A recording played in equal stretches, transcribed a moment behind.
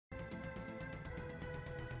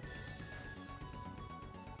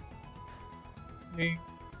E,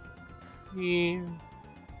 e,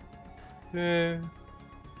 e,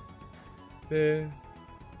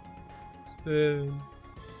 spoon.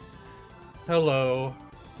 Hello.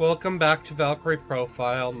 Welcome back to Valkyrie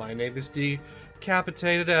Profile. My name is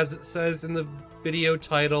Dcapit8ed, as it says in the video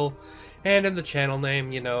title, and in the channel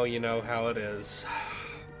name, you know how it is.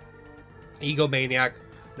 Egomaniac,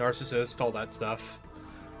 narcissist, all that stuff.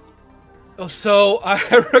 So,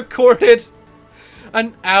 I recorded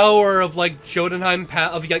an hour of, like, Jotunheim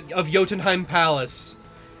Palace,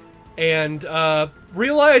 and,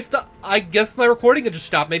 realized that I guess my recording had just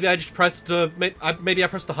stopped. Maybe I just pressed maybe I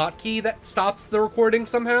pressed the hotkey that stops the recording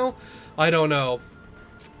somehow. I don't know.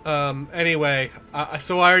 Anyway,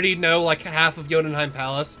 so I already know like half of Jotunheim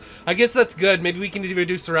Palace. I guess that's good. Maybe we can even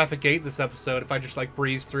do Seraphic Gate this episode if I just like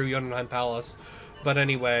breeze through Jotunheim Palace. But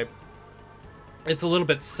anyway, it's a little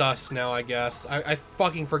bit sus now, I guess. I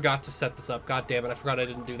fucking forgot to set this up. God damn it, I forgot I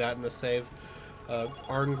didn't do that in the save.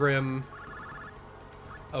 Arngrim.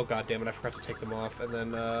 Oh god damn it, I forgot to take them off. And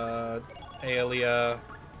then, Aelia,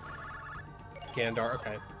 Gandar.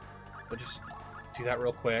 Okay. We'll just do that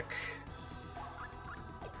real quick.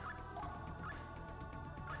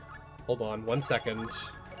 Hold on, 1 second.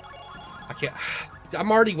 I can't...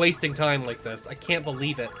 I'm already wasting time like this. I can't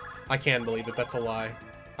believe it. I can believe it, that's a lie.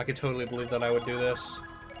 I could totally believe that I would do this.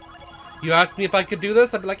 You asked me if I could do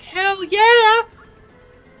this, I'd be like, hell yeah!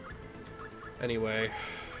 Anyway,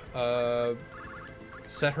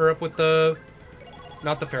 set her up with the...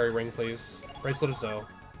 Not the fairy ring, please. Bracelet of Zoe.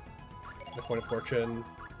 The Coin of Fortune.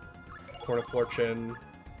 Coin of Fortune.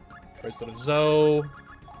 Bracelet of Zoe.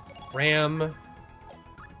 Ram.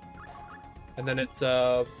 And then it's,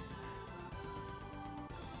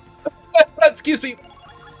 excuse me!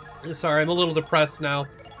 Sorry, I'm a little depressed now.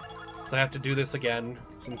 So I have to do this again.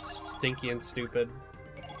 I'm stinky and stupid.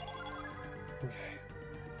 Okay.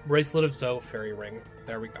 Bracelet of Zoe, fairy ring.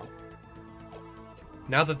 There we go.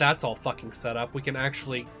 Now that that's all fucking set up, we can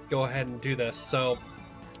actually go ahead and do this. So,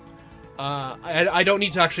 I don't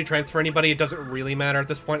need to actually transfer anybody. It doesn't really matter at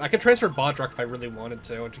this point. I can transfer Bodruk if I really wanted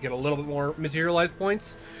to get a little bit more materialized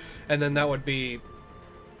points. And then that would be...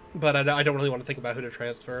 But I don't really want to think about who to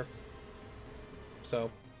transfer.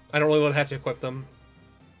 So, I don't really want to have to equip them.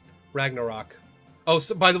 Ragnarok. Oh,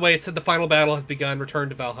 so, by the way, it said the final battle has begun. Return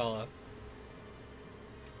to Valhalla.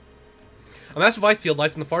 A massive ice field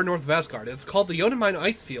lies in the far north of Asgard. It's called the Jotunheim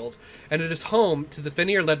Ice Field, and it is home to the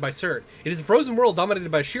Vanir led by Surt. It is a frozen world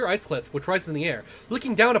dominated by a sheer ice cliff, which rises in the air.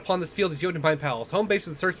 Looking down upon this field is Jotunheim Palace, home base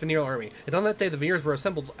of the Surt's Vanir army. And on that day, the Vanirs were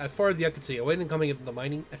assembled as far as the eye could see, awaiting the coming of the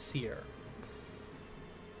mighty Aesir.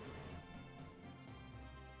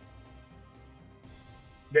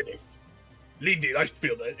 Dennis, leave the ice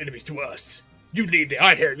field enemies to us. You lead the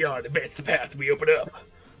Einherjar yard, advance the path we open up.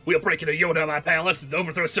 We'll break into Jotunheim Palace and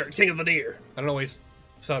overthrow Surt, King of the Vanir. I don't always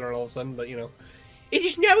stutter all of a sudden, but you know. It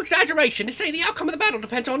is no exaggeration to say the outcome of the battle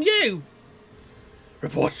depends on you.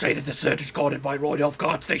 Reports say that the Surt is guarded by Royal Elf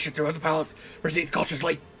guards stationed throughout the palace. Proceed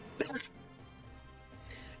cautiously.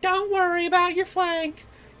 Don't worry about your flank.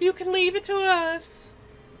 You can leave it to us.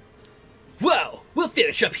 Well, we'll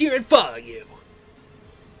finish up here and follow you.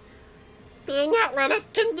 Do not let us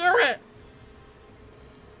can do it.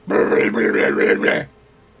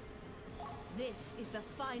 This is the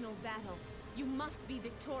final battle. You must be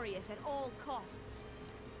victorious at all costs.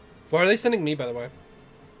 Why are they sending me, by the way?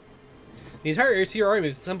 The entire Aesir army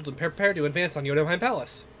is assembled and prepared to advance on Jotunheim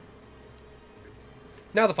Palace.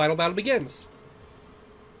 Now the final battle begins.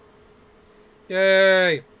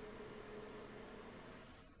 Yay!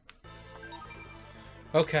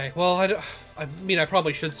 Okay, well, I mean, I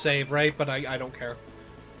probably should save, right? But I don't care.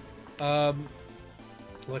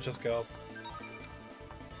 Let's just go.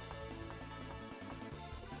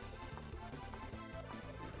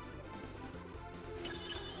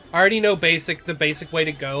 I already know the basic way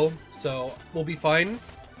to go, so we'll be fine.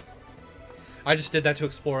 I just did that to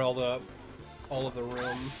explore all of the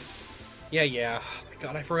room. Yeah. Oh my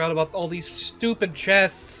god, I forgot about all these stupid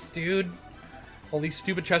chests, dude. All these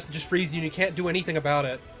stupid chests that just freeze you and you can't do anything about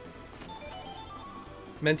it.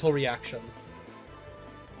 Mental reaction.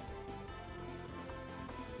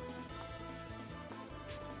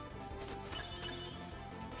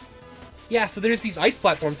 Yeah, so there's these ice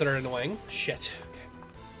platforms that are annoying. Shit.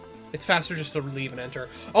 It's faster just to leave and enter.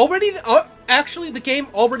 Already, actually, the game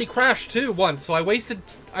already crashed too once, so I wasted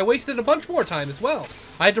a bunch more time as well.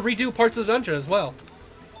 I had to redo parts of the dungeon as well,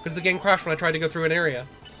 because the game crashed when I tried to go through an area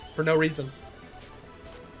for no reason.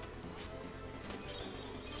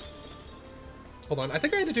 Hold on, I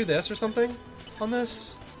think I had to do this or something on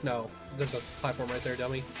this. No, there's a platform right there,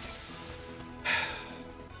 dummy.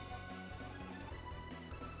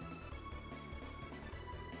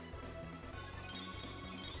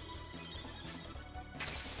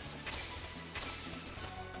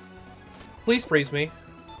 Please freeze me.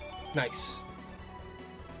 Nice.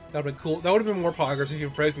 That would have been cool. That would have been more progress if you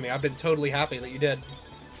froze me. I've been totally happy that you did.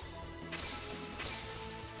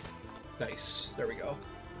 Nice. There we go.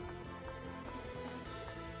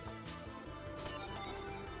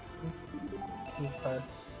 Okay.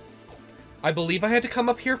 I believe I had to come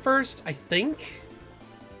up here first, I think?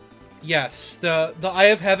 Yes, the Eye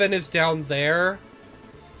of Heaven is down there.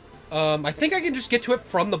 I think I can just get to it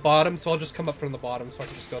from the bottom, so I'll just come up from the bottom so I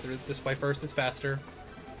can just go through this way first. It's faster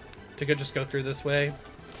to just go through this way.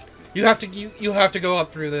 You have to go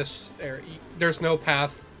up through this area. There's no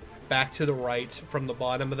path back to the right from the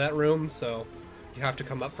bottom of that room, so you have to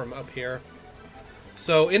come up from up here.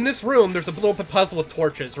 So in this room, there's a little puzzle with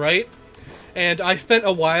torches, right? And I spent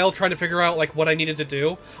a while trying to figure out like what I needed to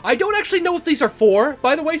do. I don't actually know what these are for,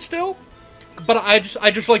 by the way, still. But I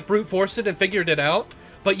just like brute forced it and figured it out.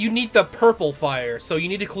 But you need the purple fire, so you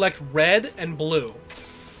need to collect red and blue.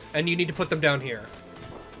 And you need to put them down here.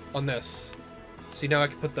 On this. See, now I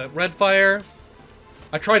can put the red fire.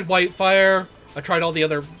 I tried white fire. I tried all the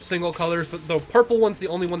other single colors, but the purple one's the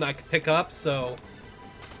only one that I could pick up, so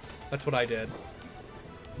that's what I did.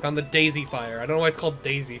 Found the daisy fire. I don't know why it's called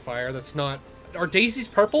daisy fire. That's not... Are daisies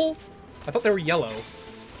purple? I thought they were yellow.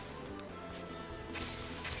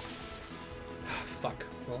 Fuck.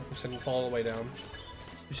 Well, I'm just gonna fall all the way down.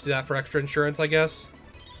 Just do that for extra insurance, I guess.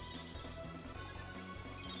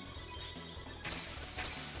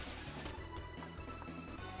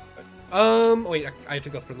 Wait, I have to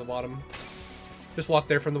go from the bottom. Just walk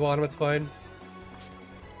there from the bottom, it's fine.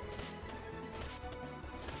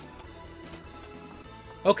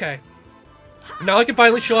 Okay. Now I can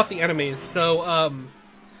finally show off the enemies. So,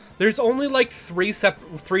 there's only like three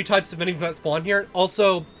types of enemies that spawn here.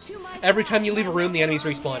 Also, every time you leave a room, the enemies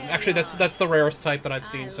respawn. Actually, that's the rarest type that I've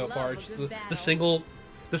seen so far. It's just the single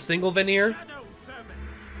veneer.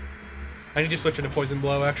 I need to switch into Poison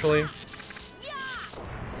Blow, actually.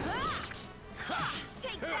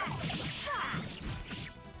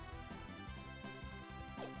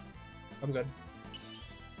 I'm good.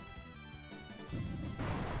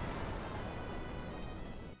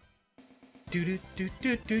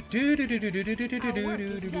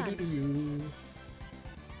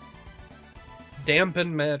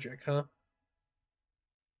 Dampen magic, huh?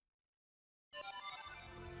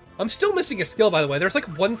 I'm still missing a skill, by the way. There's like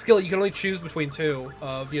one skill you can only choose between two. You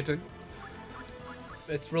have to...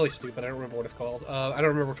 It's really stupid. I don't remember what it's called. I don't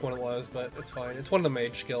remember which one it was, but it's fine. It's one of the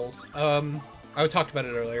mage skills. I talked about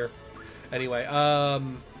it earlier. Anyway,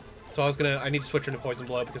 so I need to switch into Poison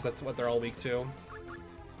Blow because that's what they're all weak to.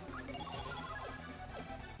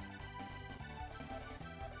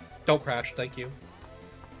 Don't crash, thank you.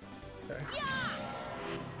 Okay.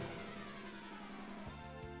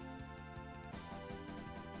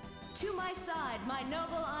 To my side, my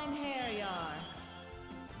noble Einherjar.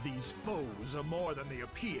 These foes are more than they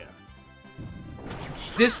appear.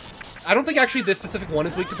 I don't think actually this specific one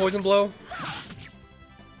is weak to Poison Blow.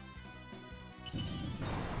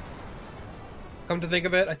 Come to think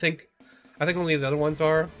of it, I think only the other ones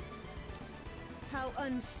are. How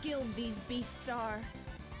unskilled these beasts are.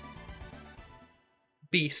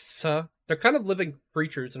 Beasts, huh? They're kind of living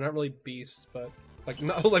creatures. They're not really beasts, but like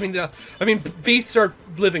no. I mean, beasts are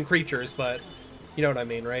living creatures, but you know what I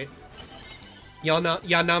mean, right?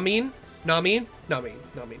 Namin. Okay.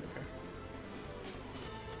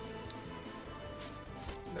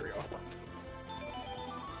 There we go.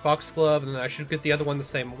 Foxglove, and then I should get the other one the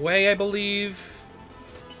same way, I believe.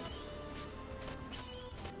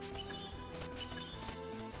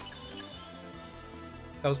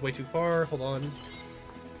 That was way too far. Hold on.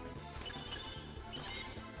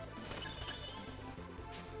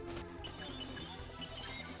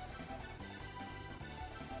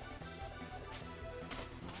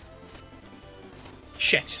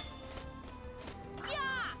 Shit.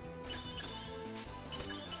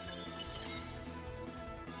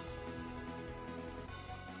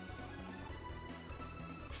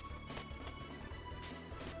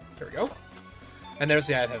 There we go. And there's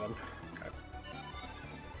the Eye of Heaven. Okay.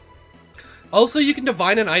 Also, you can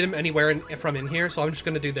divine an item anywhere from in here, so I'm just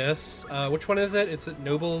going to do this. Which one is it? It's a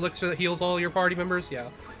Noble Elixir that heals all your party members? Yeah.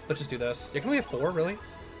 Let's just do this. You can only have 4, really?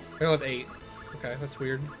 I can only have 8. Okay, that's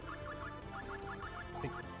weird.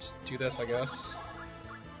 Just do this, I guess.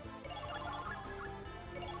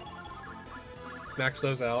 Max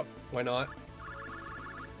those out. Why not?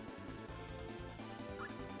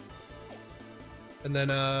 And then,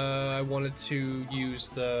 I wanted to use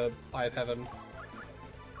the Eye of Heaven.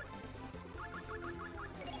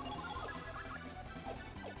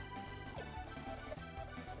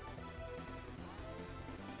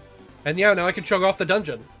 And yeah, now I can chug off the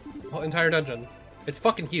dungeon. whole entire dungeon. It's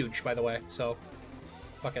fucking huge, by the way, so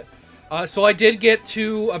fuck it. So I did get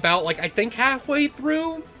to about, like, I think halfway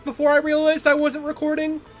through before I realized I wasn't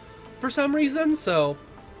recording for some reason, so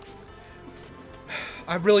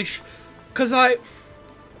I really because I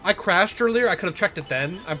crashed earlier. I could have checked it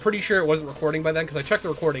then. I'm pretty sure it wasn't recording by then, because I checked the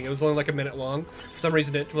recording. It was only like a minute long. For some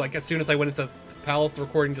reason, it, like, as soon as I went into the palace, the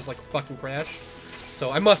recording just, like, fucking crashed.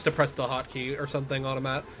 So I must have pressed the hotkey or something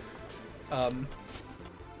automat.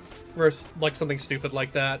 Or, like, something stupid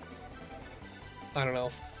like that. I don't know.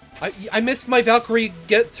 I missed my Valkyrie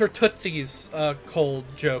gets her tootsies cold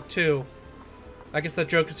joke, too. I guess that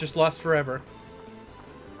joke is just lost forever.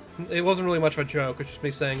 It wasn't really much of a joke. It's just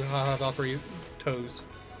me saying, haha, Valkyrie toes.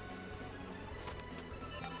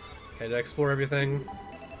 Okay, did I explore everything?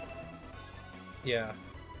 Yeah.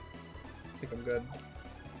 I think I'm good.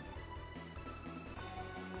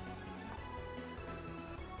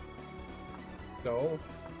 Go.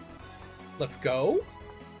 Let's go.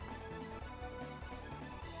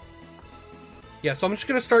 Yeah, so I'm just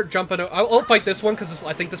gonna start jumping. I'll fight this one because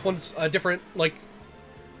I think this one's a different, like,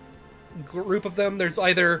 group of them. There's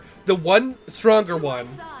either the one stronger one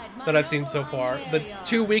that I've seen so far, the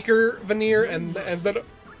 2 weaker veneer, and then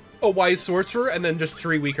a wise sorcerer, and then just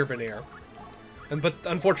 3 weaker veneer. But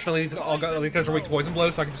unfortunately, these guys are weak to poison blow,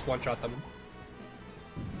 so I can just one-shot them.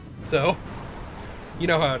 So, you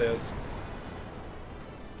know how it is.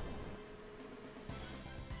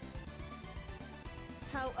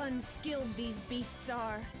 How unskilled these beasts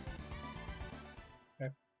are.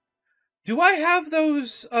 Okay. Do I have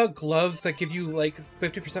those gloves that give you, like,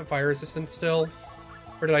 50% fire resistance still?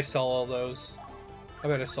 Or did I sell all those? I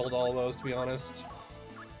might have sold all those, to be honest.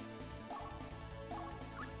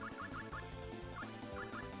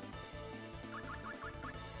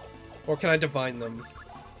 Or can I divine them?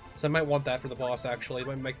 So I might want that for the boss, actually.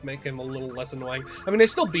 It might make him a little less annoying. I mean, I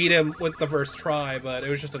still beat him with the first try, but it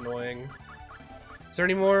was just annoying. Is there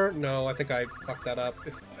any more? No, I think I fucked that up.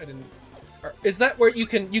 If I didn't... Is that where you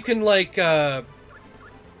can like,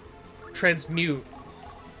 transmute?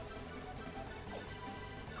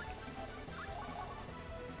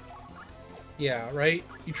 Yeah, right?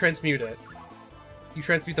 You transmute it. You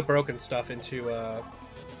transmute the broken stuff into,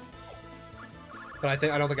 But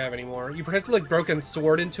I don't think I have any more. You transmute, like, broken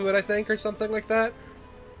sword into it, I think, or something like that.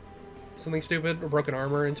 Something stupid, or broken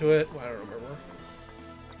armor into it. Well, I don't remember.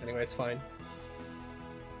 Anyway, it's fine.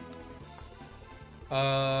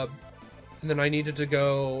 And then I needed to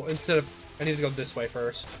go, I need to go this way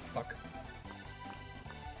first. Fuck.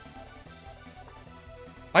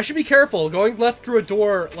 I should be careful. Going left through a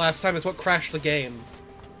door last time is what crashed the game.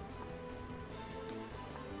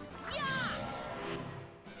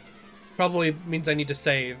 Probably means I need to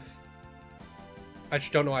save. I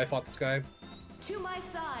just don't know why I fought this guy. To my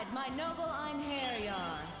side, my noble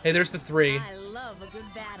Einherjar. Hey, there's the 3. I love a good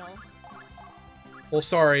battle. Well,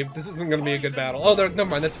 sorry, this isn't going to be a good battle. Oh, never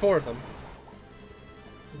mind, that's 4 of them.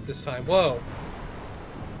 This time. Whoa.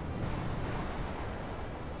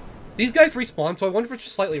 These guys respawn, so I wonder if it's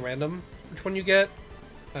just slightly random which one you get.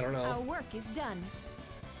 I don't know. Our work is done.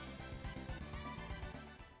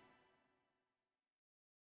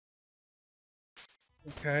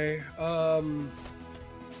 Okay, I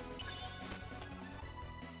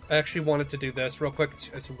actually wanted to do this real quick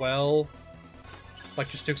as well. Like,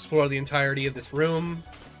 just to explore the entirety of this room.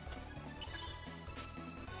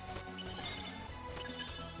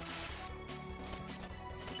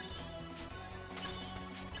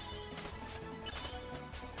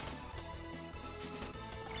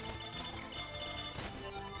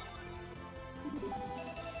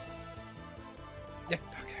 Yep,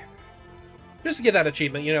 okay. Just to get that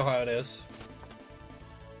achievement, you know how it is.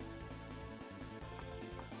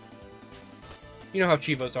 You know how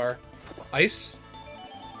Chivos are. Ice?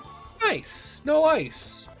 Ice! No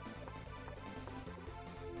ice!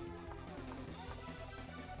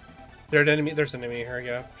 There's an enemy here,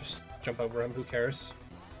 yeah. Just jump over him, who cares?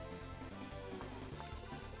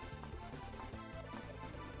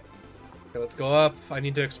 Okay, let's go up. I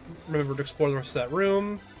need to remember to explore the rest of that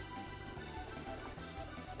room.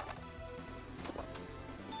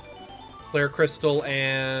 Flare crystal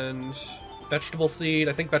and vegetable seed.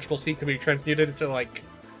 I think vegetable seed can be transmuted into, like,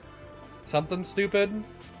 something stupid.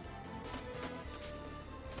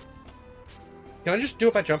 Can I just do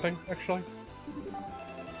it by jumping, actually?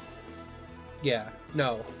 Yeah,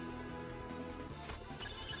 no.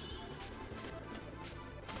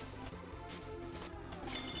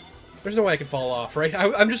 There's no way I can fall off, right?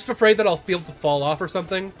 I'm just afraid that I'll be able to fall off or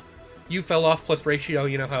something. You fell off plus ratio,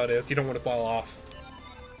 you know how it is. You don't want to fall off.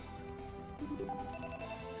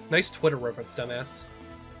 Nice Twitter reference, dumbass.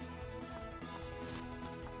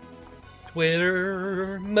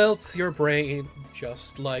 Twitter melts your brain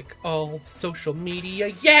just like all social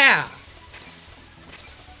media. Yeah.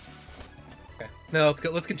 Okay. Now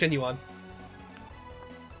let's continue on.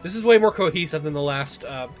 This is way more cohesive than the last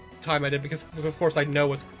time I did because of course I know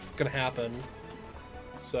what's gonna happen.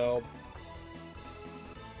 So.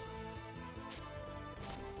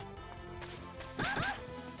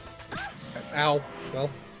 Ow. Well.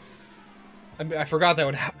 I forgot that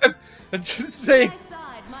would happen. It's just saying.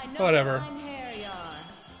 Whatever.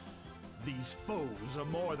 These foes are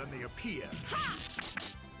more than they appear.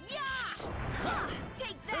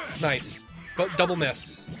 Nice. But double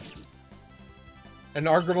miss. And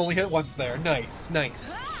Argrim only hit once there. Nice.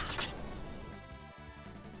 Nice.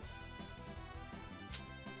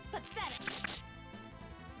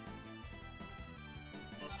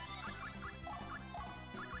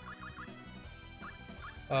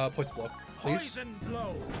 Poison blow, please. Poison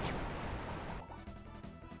blow.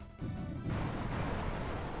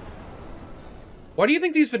 Why do you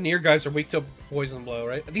think these veneer guys are weak to poison blow,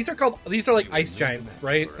 right? These are like ice giants,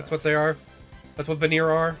 right? That's what they are. That's what veneer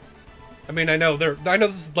are. I mean, I know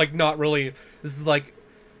this is like not really, this is like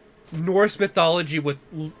Norse mythology with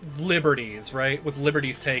liberties, right? With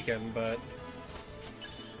liberties taken, but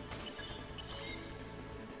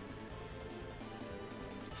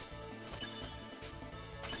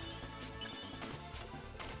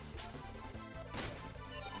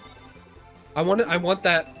I want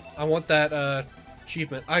that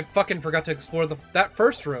achievement. I fucking forgot to explore that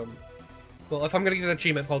first room. Well, if I'm gonna get that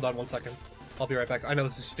achievement, hold on one second. I'll be right back. I know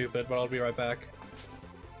this is stupid, but I'll be right back.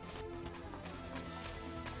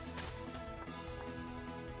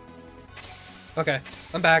 Okay,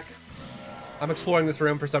 I'm back. I'm exploring this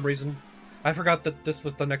room for some reason. I forgot that this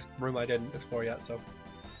was the next room I didn't explore yet, so.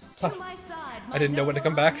 Huh. I didn't know when to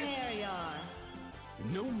come back.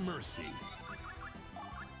 No mercy.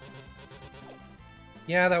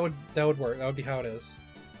 Yeah, that would work. That would be how it is.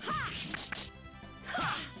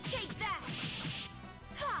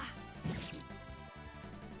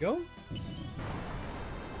 Go.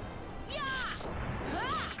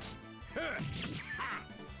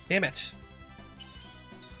 Damn it.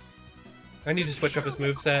 I need to switch up his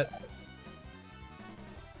moveset.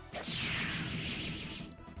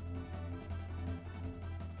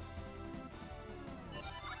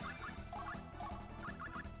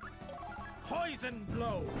 Poison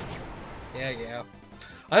blow. Yeah.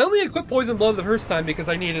 I only equipped poison blow the first time because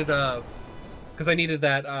I needed that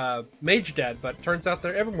mage dead, but turns out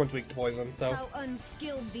that everyone's weak to poison, so How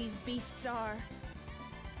unskilled these beasts are.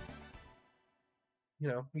 you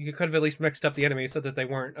know, you could have at least mixed up the enemies so that they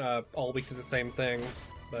weren't all weak to the same things,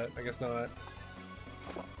 but I guess not.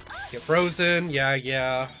 Get frozen,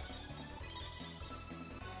 yeah.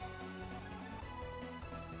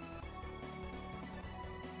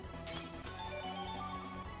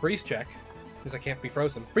 Freeze check, because I can't be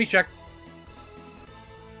frozen. Freeze check!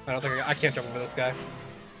 I don't think I can't jump over this guy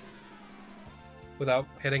without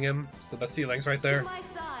hitting him, so the ceiling's right there. To my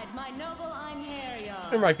side, my noble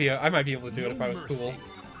Einherjar. I might be able to do it if I was cool.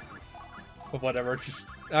 But whatever, just,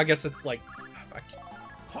 I guess it's like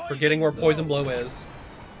forgetting where poison blow is.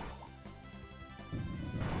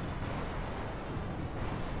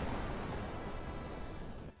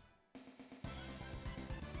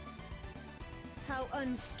 How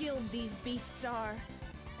unskilled these beasts are.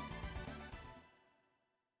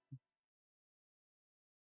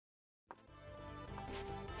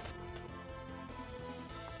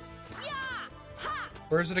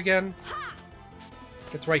 Where is it again?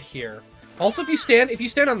 It's right here. Also, if you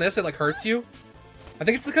stand on this, it like hurts you. I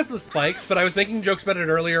think it's because of the spikes, but I was making jokes about it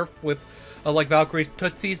earlier with like Valkyrie's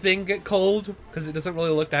tootsies being kind because it doesn't really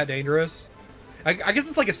look that dangerous. I guess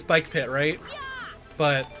it's like a spike pit, right?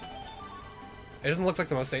 But it doesn't look like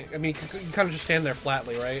the most. I mean, you kind of just stand there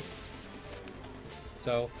flatly, right?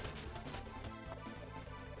 So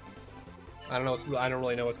I don't know. I don't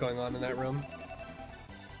really know what's going on in that room.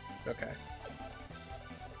 Okay.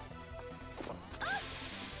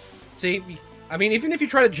 See, I mean, even if you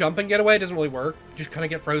try to jump and get away, it doesn't really work. You just kind of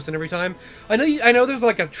get frozen every time. I know there's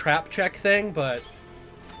like a trap check thing, but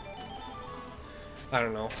I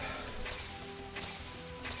don't know.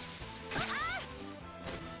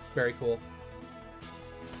 Very cool.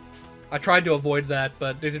 I tried to avoid that,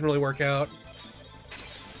 but it didn't really work out.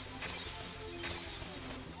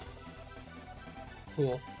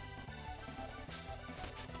 Cool.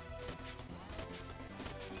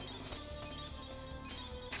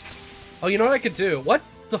 Oh, you know what I could do? What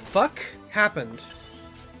the fuck happened?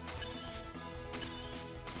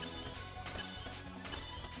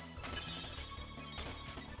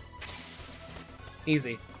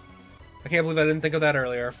 Easy. I can't believe I didn't think of that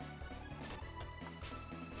earlier.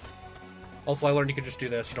 Also, I learned you can just do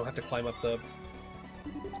this. You don't have to climb up the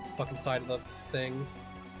fucking side of the thing.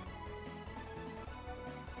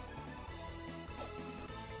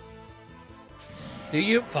 Do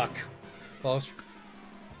you? Fuck. Close.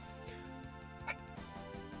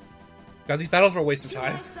 God, these battles are a waste of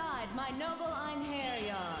time. To my side, my noble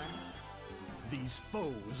Einherjar. These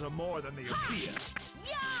foes are more than they appear.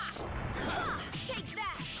 Yeah! Ha! Take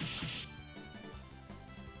that!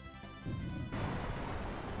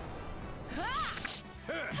 Ha!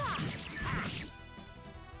 Ha!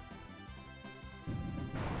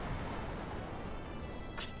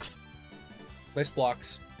 Nice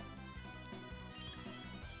blocks.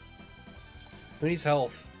 Who needs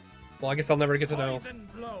health? Well, I guess I'll never get to know. Poison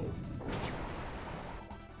blow.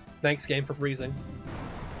 Thanks, game, for freezing.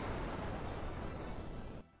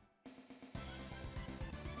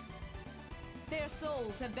 Their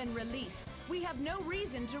souls have been released. We have no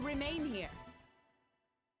reason to remain here.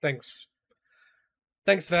 Thanks.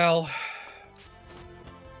 Thanks, Val.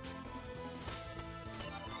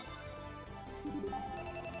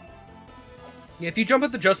 Yeah, if you jump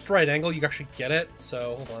at the just right angle, you actually get it.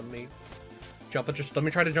 So, hold on, let me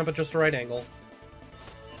try to jump at just the right angle.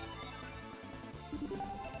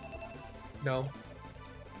 No.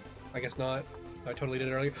 I guess not. I totally did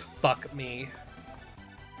it earlier. Fuck me.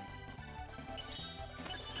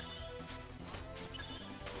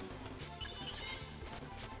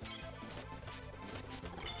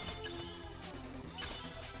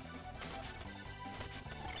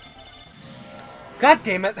 God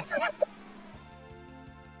damn it!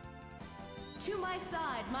 To my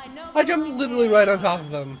side, my noble I jumped literally right on top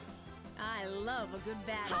of him. I love a good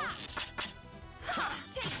battle.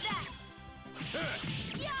 Take that!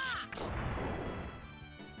 Yeah!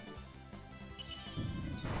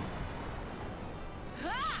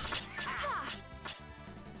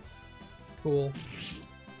 Cool.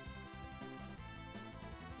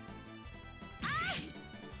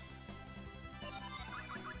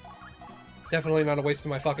 Definitely not a waste of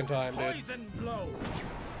my fucking time, dude. Poison blow.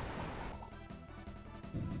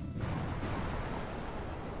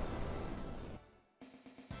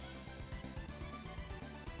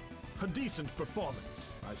 A decent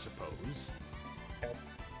performance, I suppose.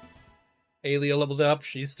 Aelia leveled up.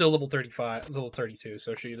 She's still level 35, level 32,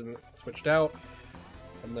 so she didn't switched out.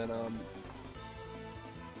 And then,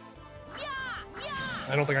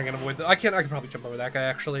 I don't think I can avoid I can probably jump over that guy,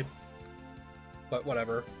 actually. But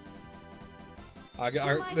whatever.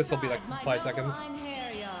 This will be like 5 seconds.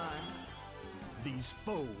 These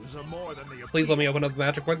foes are more than they appear. Please let me open up the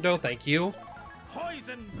magic window. Thank you.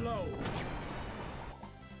 Poison blow.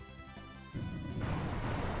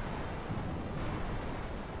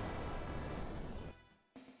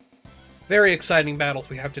 Very exciting battles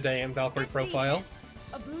we have today in Valkyrie profile.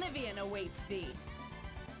 Oblivion awaits thee.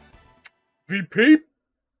 VP.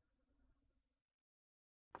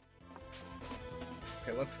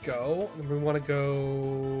 Okay, let's go. We want to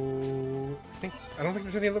go. I don't think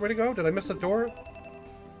there's any other way to go. Did I miss a door?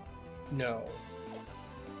 No.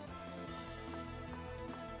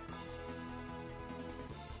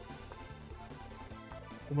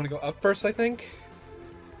 I want to go up first, I think.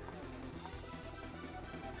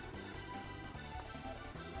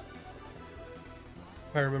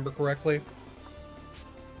 If I remember correctly.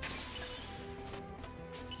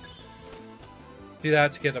 Do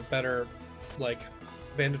that to get a better, like,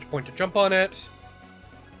 vantage point to jump on it.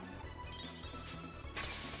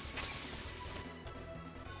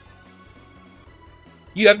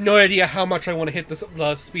 You have no idea how much I want to hit this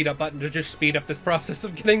speed up button to just speed up this process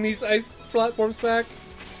of getting these ice platforms back.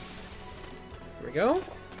 Here we go.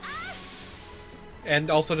 And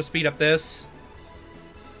also to speed up this.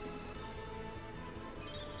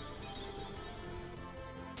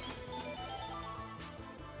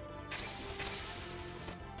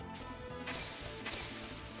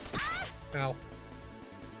 Ow.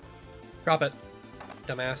 Drop it,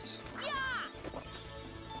 dumbass.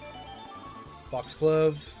 Box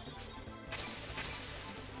glove.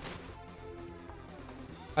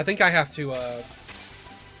 I think I have to,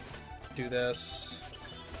 do this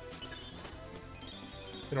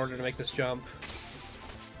in order to make this jump.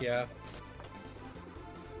 Yeah.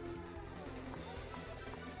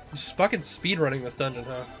 Just fucking speedrunning this dungeon,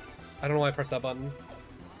 huh? I don't know why I pressed that button.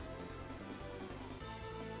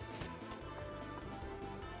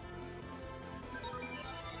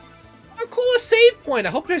 Save point.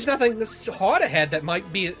 I hope there's nothing that's hard ahead that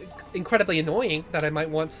might be incredibly annoying that I might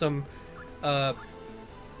want some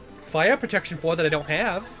fire protection for that I don't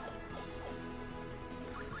have.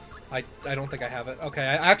 I don't think I have it. Okay,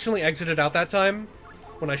 I actually exited out that time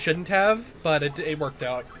when I shouldn't have, but it worked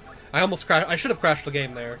out. I almost crashed. I should have crashed the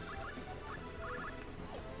game there.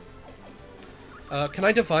 Can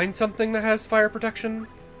I divine something that has fire protection?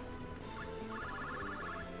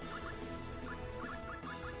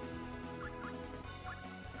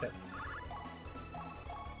 Okay.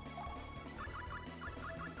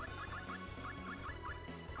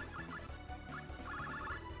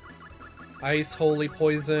 Ice, holy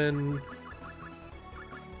poison.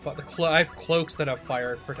 I have cloaks that have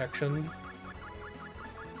fire protection.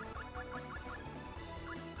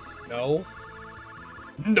 No.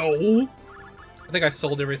 No! I think I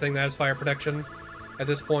sold everything that has fire protection at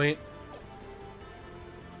this point.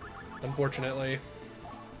 Unfortunately.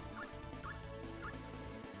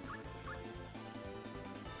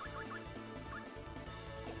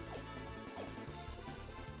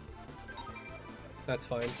 That's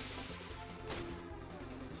fine.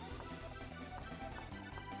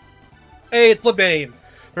 Hey, it's Bloodbane!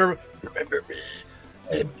 Remember me?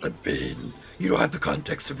 I'm Bloodbane. You don't have the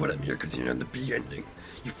context of what I'm here because you're on the B ending.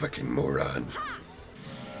 You fucking moron.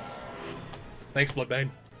 Thanks,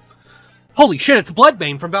 Bloodbane. Holy shit, it's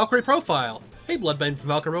Bloodbane from Valkyrie Profile! Hey, Bloodbane from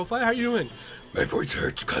Valkyrie Profile, how you doing? My voice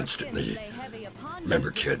hurts constantly.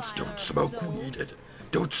 Remember, kids, don't smoke weed.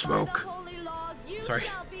 Don't smoke. Sorry.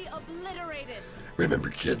 Remember,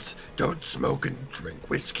 kids, don't smoke and drink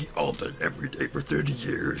whiskey all day, every day for 30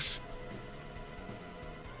 years.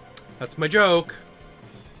 That's my joke.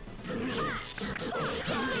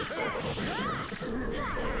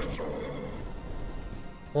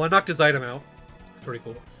 Well, I knocked his item out. Pretty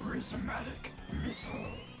cool. Prismatic missile.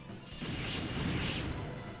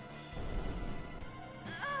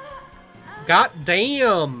 God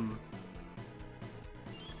damn!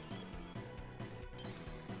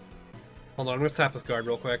 Hold on, I'm gonna sap this guard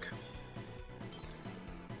real quick.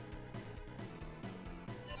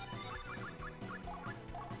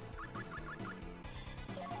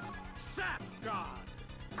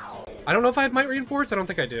 I don't know if I have Might Reinforce. I don't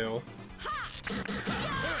think I do.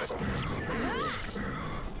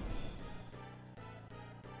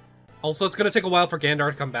 Also, it's gonna take a while for Gandar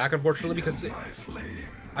to come back, unfortunately, because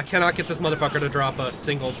I cannot get this motherfucker to drop a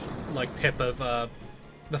single, like, pip of,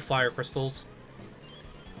 the fire crystals.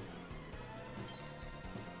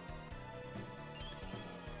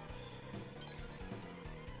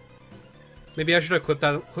 Maybe I should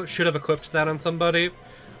have equipped that on somebody.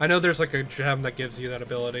 I know there's like a gem that gives you that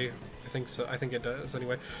ability. I think so. I think it does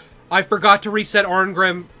anyway. I forgot to reset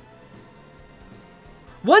Orngrim.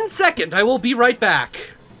 1 second! I will be right back.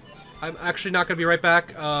 I'm actually not going to be right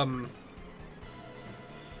back. I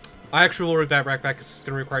actually will be right back because it's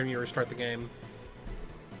going to require me to restart the game.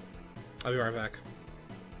 I'll be right back.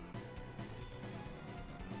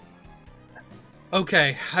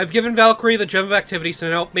 Okay, I've given Valkyrie the Gem of Activity, so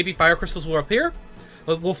now maybe fire crystals will appear.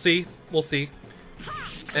 We'll see. We'll see.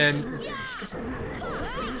 And...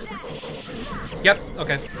 Yep,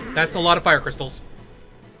 okay. That's a lot of fire crystals.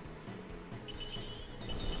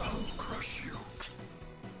 I'll crush you.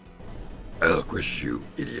 I'll crush you,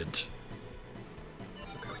 idiot.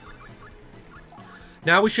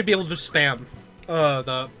 Now we should be able to spam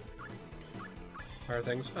the fire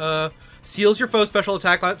things. Seals your foe's special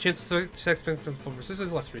attack, chances to expect from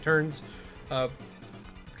resistance, less returns.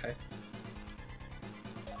 Okay.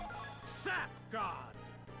 Sap God.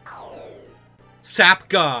 Sap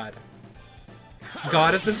God.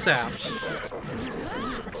 God has been sapped. See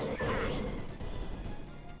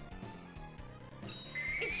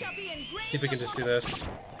if we can just do this.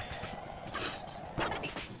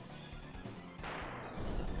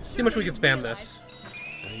 See how much we can spam this.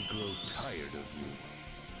 I grow tired of you.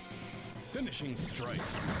 Finishing strike.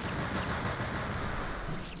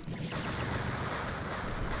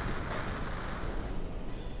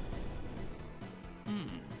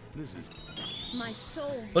 This is My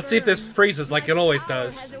soul. Let's see if this freezes like it always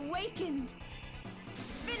does. Has awakened.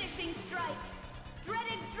 Finishing strike.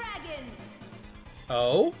 Dreaded dragon.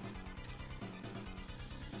 Oh?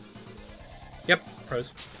 Yep,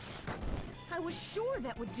 pros. I was sure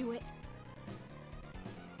that would do it.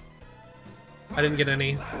 I didn't get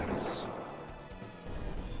any.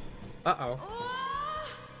 Uh-oh.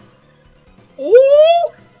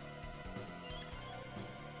 Ooh!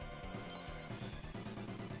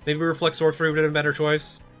 Maybe Reflect Sorcery would have been a better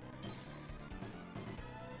choice.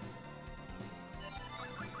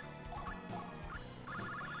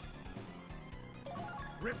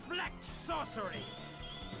 Reflect Sorcery.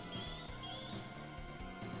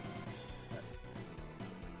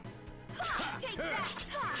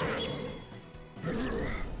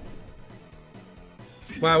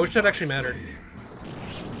 Wow, I wish that actually mattered.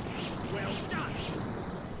 Well done.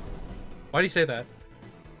 Why do you say that?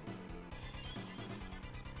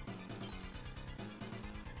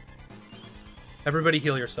 Everybody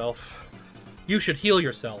heal yourself. You should heal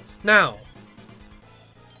yourself. Now.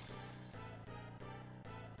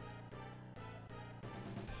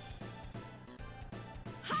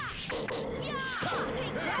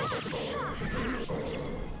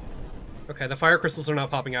 Okay, the fire crystals are not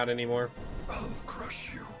popping out anymore. I'll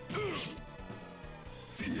crush you.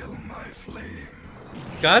 Feel my flame.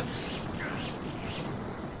 Guts?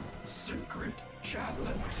 Sacred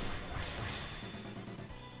javelin.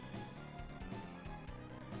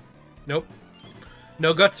 Nope.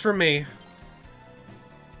 No guts for me.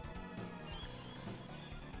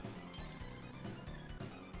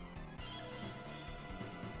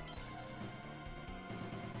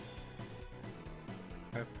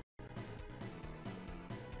 Okay.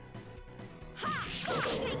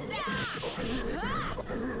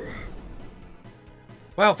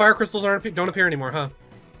 Wow, fire crystals don't appear anymore, huh?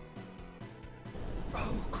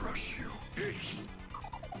 I'll crush you.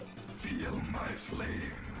 Feel my flame.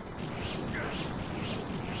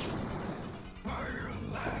 Fire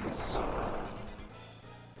lance.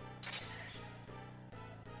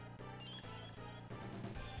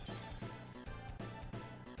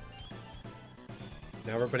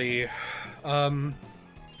 Now everybody, kind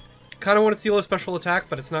of want to steal a special attack,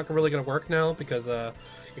 but it's not really going to work now because,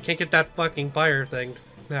 you can't get that fucking fire thing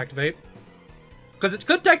to activate. Because it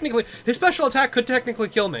could technically, his special attack could technically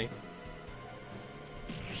kill me.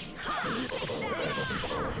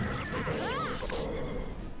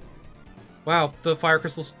 Wow, the fire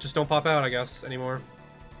crystals just don't pop out, I guess, anymore.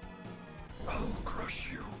 I'll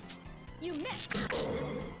crush you. You missed.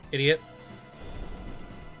 Idiot.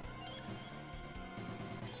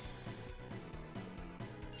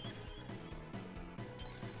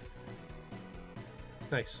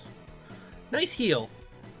 Nice. Nice heal.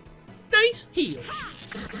 Nice heal.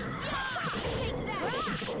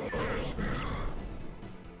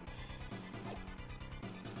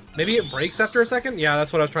 Maybe it breaks after a second? Yeah,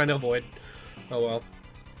 that's what I was trying to avoid. Oh well.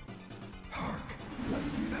 Hark,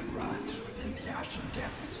 lightning that rides within the ashen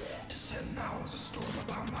depths. Descend now as a storm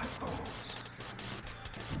upon my foes.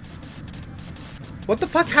 What the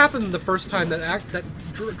fuck happened the first time that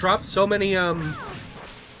dropped so many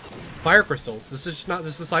fire crystals? Does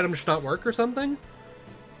this item just not work or something?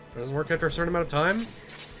 It doesn't work after a certain amount of time?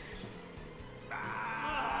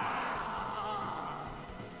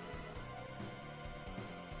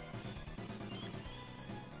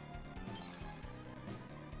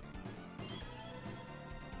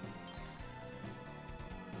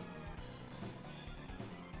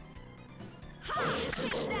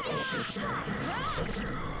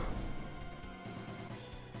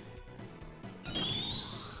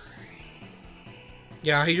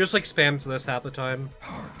 Yeah, he just like spams this half the time.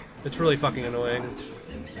 It's really fucking annoying.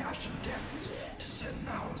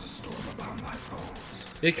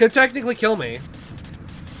 It could technically kill me.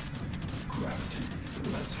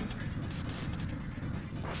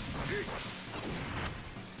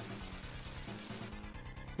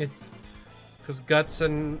 It's because guts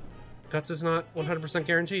is not 100%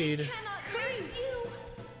 guaranteed.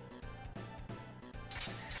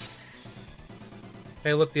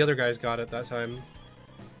 Hey, look, the other guys got it that time.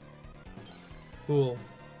 Cool.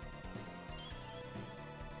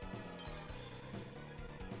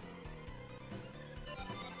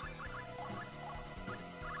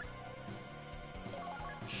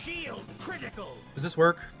 Shield critical. Does this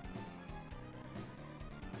work?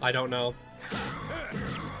 I don't know.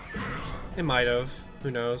 It might have.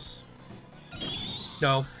 Who knows?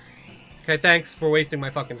 No. Okay, thanks for wasting my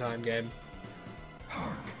fucking time, game.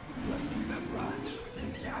 Hark, lightning that rides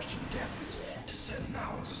within the ashen depths. Descend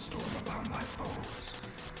now as a storm upon my foes.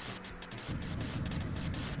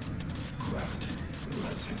 Gravity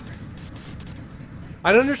lesson.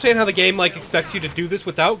 I don't understand how the game like expects you to do this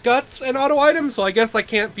without guts and auto items, so I guess I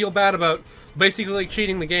can't feel bad about basically like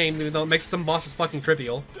cheating the game, even though it makes some bosses fucking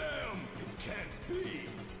trivial. Damn, it can't be.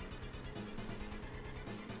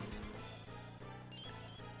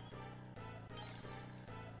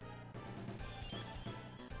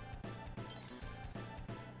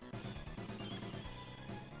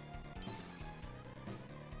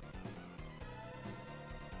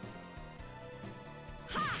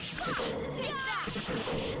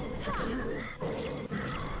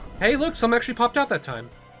 Hey, look, some actually popped out that time.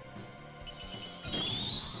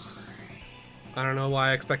 I don't know why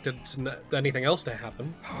I expected anything else to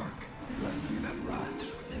happen. Hark, lightning that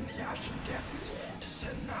rides within the ashen depths.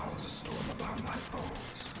 Descend now as a storm upon my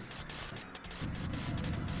foes.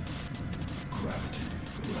 Gravity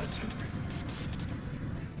lesson.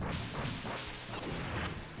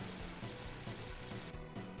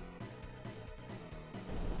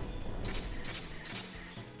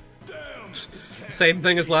 Same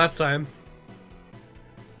thing as last time.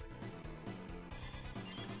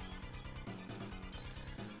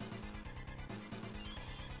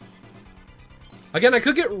 Again, I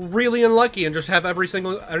could get really unlucky and just have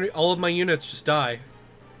all of my units just die.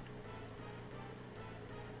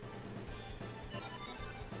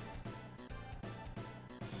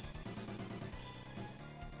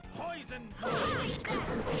 Poison.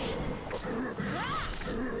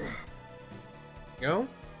 Go.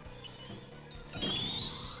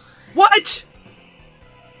 What?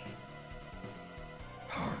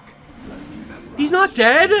 He's not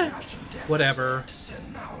dead? Whatever.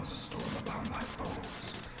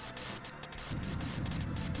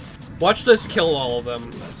 Watch this kill all of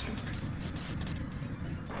them.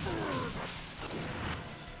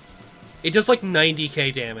 It does like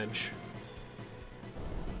 90k damage.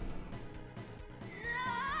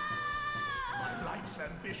 My life's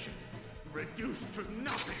ambition reduced to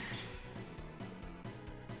nothing.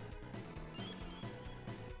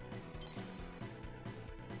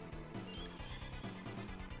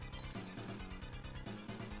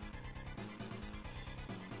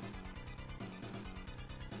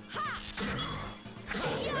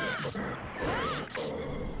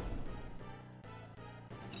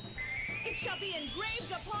 It shall be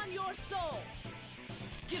engraved upon your soul.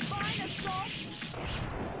 Divine assault.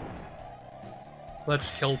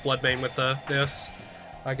 Let's kill Bloodbane with this,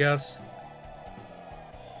 I guess.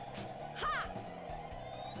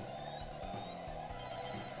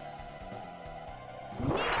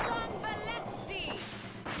 Nilang Valesti.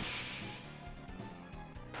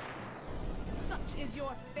 Such is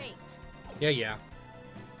your fate. Yeah.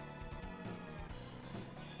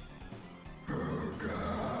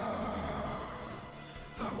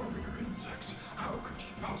 That were mere insects. How could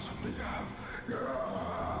he possibly have?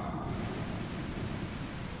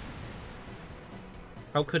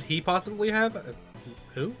 How could he possibly have?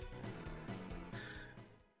 Who?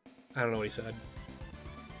 I don't know what he said.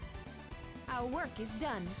 Our work is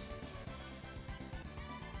done.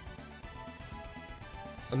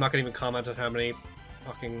 I'm not gonna even comment on how many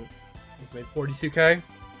fucking... Made 42k?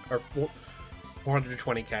 Or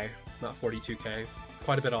 420k, not 42k. It's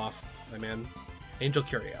quite a bit off, my man. Angel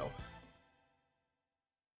Curio.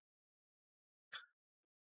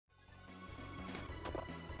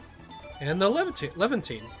 And the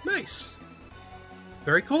Levantine. Nice.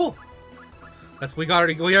 Very cool. We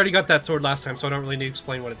already got that sword last time, so I don't really need to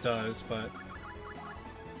explain what it does, but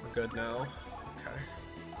we're good now. Okay.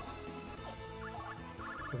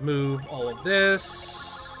 Remove all of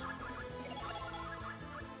this.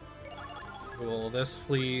 Remove all of this,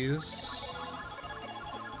 please.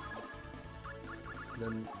 And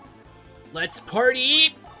then let's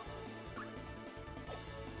party!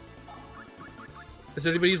 Is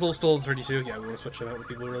anybody's still level 32? Yeah, we want to switch them out with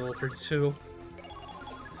people who are level 32.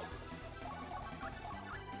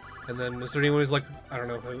 And then, is there anyone who's like, I don't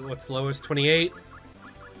know, what's the lowest? 28?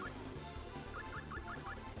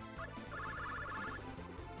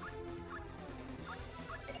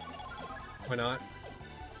 Why not?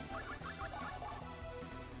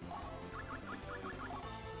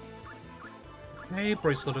 Okay,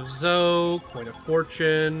 Bracelet of Zoe, Coin of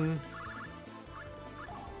Fortune,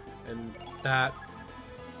 and that.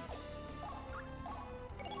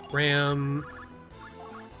 Ram,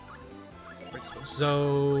 Bracelet of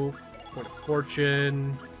Zoe, Coin of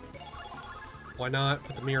Fortune. Why not?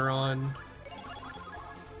 Put the mirror on.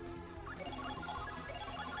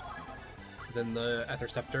 Then the Ether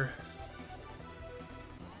Scepter.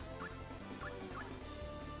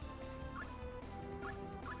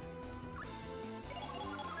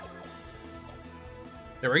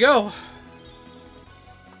 There we go!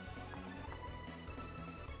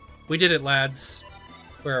 We did it, lads.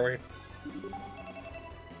 Where are we?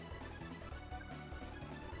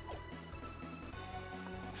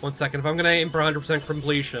 One second. If I'm gonna aim for 100%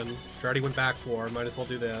 completion, which I already went back for, might as well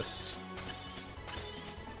do this.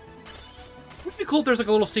 Would it be cool if there's like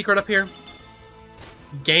a little secret up here?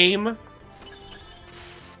 Game.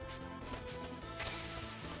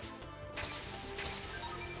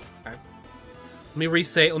 Okay.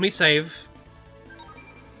 Let me save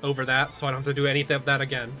over that, so I don't have to do anything of that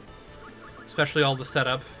again. Especially all the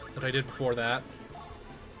setup that I did before that.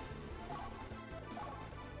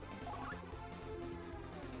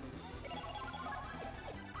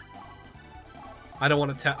 I don't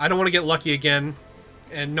want to get lucky again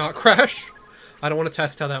and not crash. I don't want to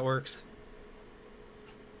test how that works.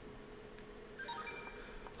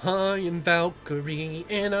 I am Valkyrie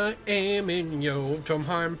and I am in your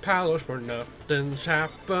Jotunheim Palace where nothing's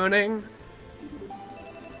happening.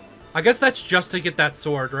 I guess that's just to get that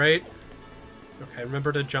sword, right? Okay,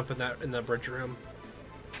 remember to jump in the bridge room.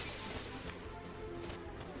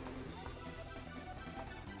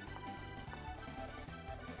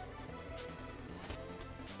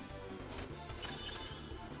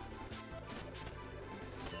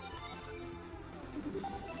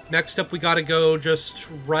 Next up, we gotta go just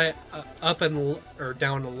right up and or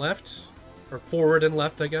down and left, or forward and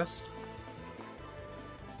left, I guess.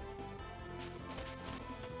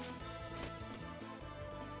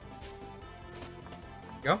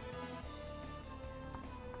 Go.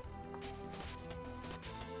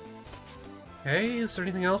 Okay, is there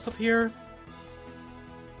anything else up here?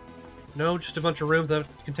 No, just a bunch of rooms that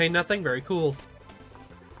contain nothing? Very cool.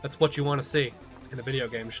 That's what you want to see in a video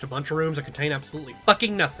game. Just a bunch of rooms that contain absolutely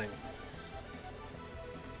fucking nothing.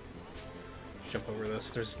 Jump over this.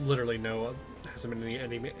 There's literally no... hasn't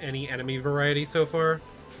been any enemy variety so far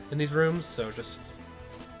in these rooms, so just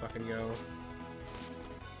fucking go.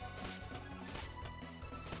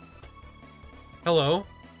 Hello.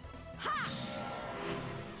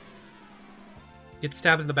 Get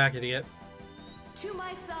stabbed in the back, idiot. To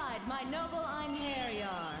my side, my noble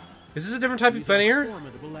Einherjar. Is this a different type of veneer?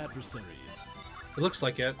 Formidable adversaries. It looks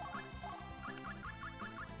like it.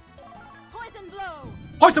 Poison blow.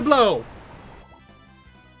 Poison blow!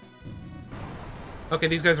 Okay,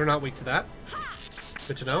 these guys are not weak to that.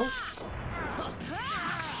 Good to know.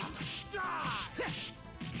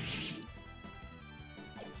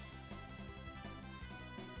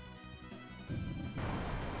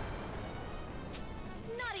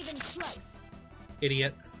 Not even close.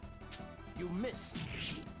 Idiot. You missed.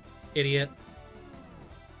 Idiot.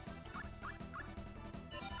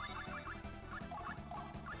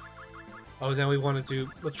 Oh, now we want to do...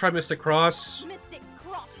 Let's try Mystic Cross. Mystic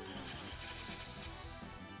cross.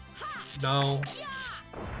 No.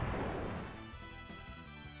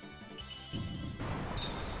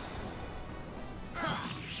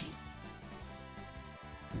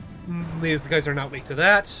 These guys are not weak to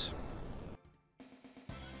that.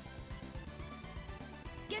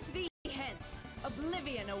 Get thee hence.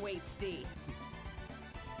 Oblivion awaits thee.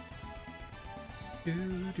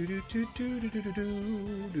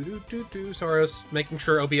 Sorry, I was making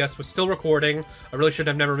sure OBS was still recording. I really should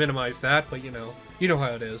have never minimized that, but you know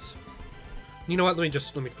how it is. You know what? Let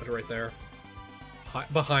me put it right there,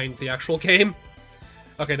 behind the actual game.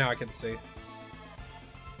 Okay, now I can see.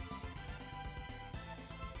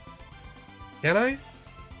 Can I?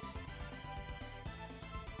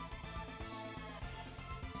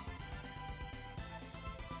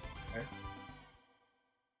 Okay.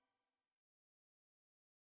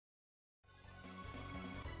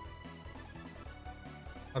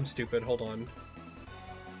 I'm stupid, hold on.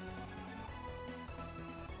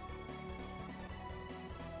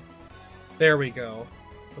 There we go.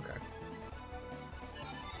 Okay.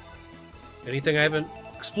 Anything I haven't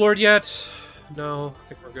explored yet? No, I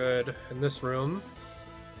think we're good. In this room.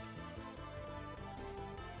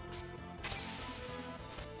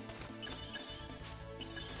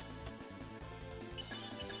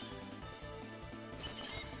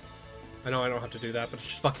 I know I don't have to do that, but it's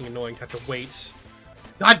just fucking annoying to have to wait.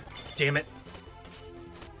 God damn it!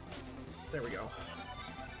 There we go.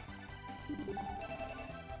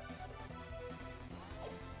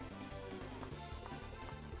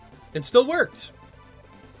 It still worked!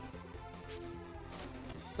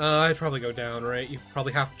 I'd probably go down, right? You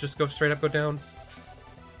probably have to just go straight up, go down.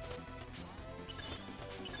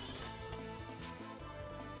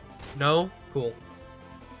 No? Cool.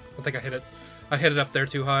 I think I hit it. I hit it up there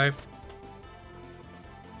too high.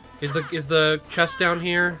 Is the chest down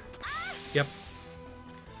here? Yep.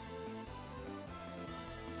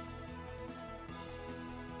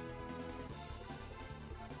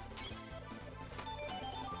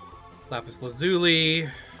 Lapis Lazuli.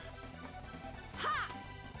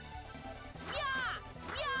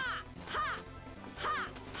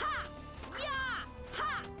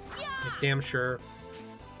 Damn sure.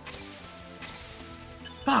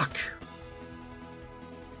 Fuck!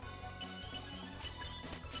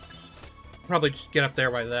 Probably just get up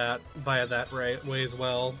there by that, via that right way as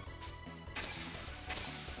well.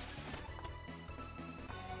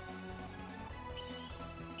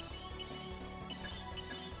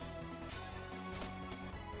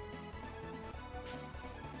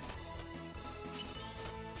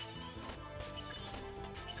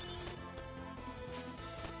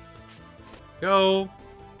 Go!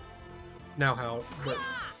 Now how?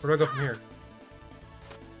 Where do I go from here?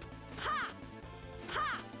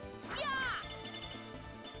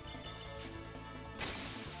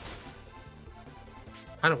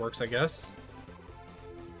 Kinda works, I guess.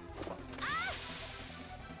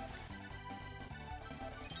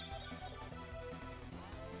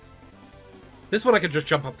 This one I could just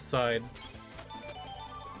jump up the side.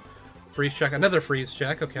 Freeze check. Another freeze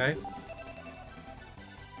check, okay.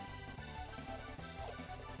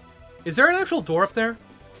 Is there an actual door up there?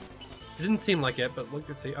 didn't seem like it, but look,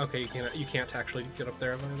 let's see. Okay, you can't actually get up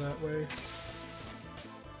there that way.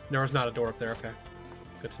 There's not a door up there. Okay,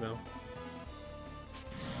 good to know.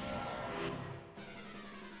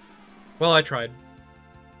 Well, I tried.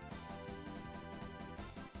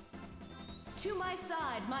 To my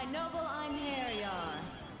side, my noble Einherjar.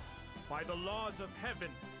 By the laws of heaven,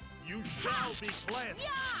 you shall be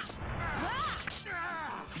cleansed.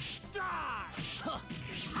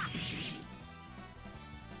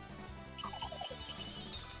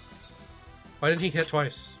 Why didn't he hit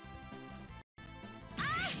twice?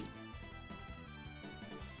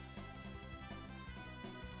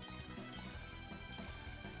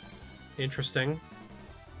 Interesting.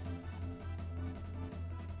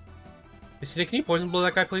 Messina, can you poison blow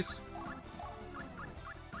that guy, please?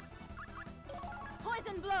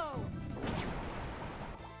 Poison blow.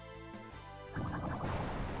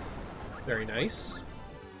 Very nice.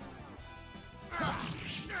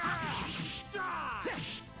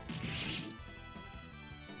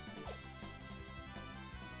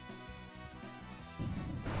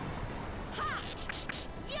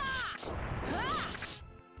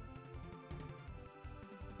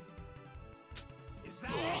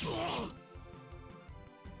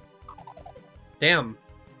 Damn.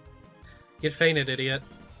 Get fainted, idiot.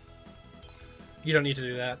 You don't need to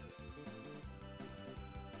do that.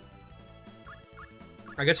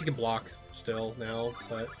 I guess you can block still now,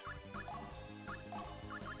 but...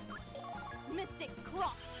 Mystic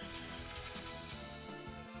cross.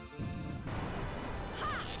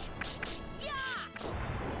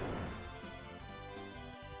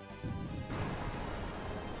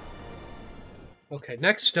 Okay,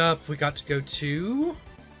 next up, we got to go to...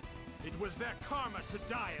 It was their karma to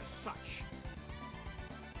die as such.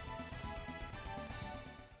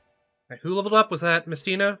 Who leveled up? Was that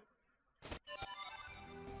Messina?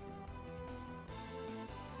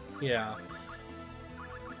 Yeah.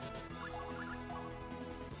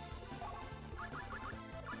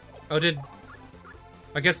 Oh, did...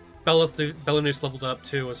 I guess Belanus leveled up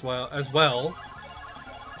too as well.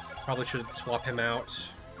 Probably should swap him out.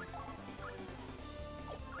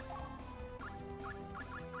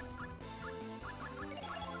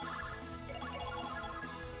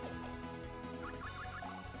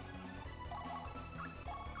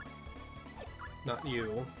 Not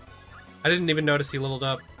you. I didn't even notice he leveled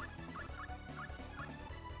up.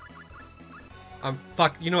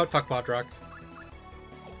 Fuck. You know what? Fuck Bodrock.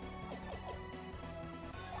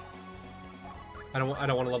 I don't want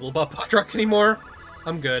to level up Bodrock anymore.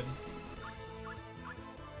 I'm good.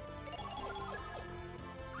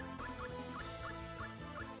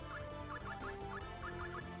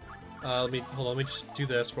 Hold on. Let me just do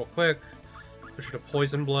this real quick. Push it to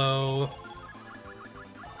poison blow.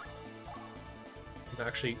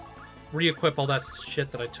 Actually re-equip all that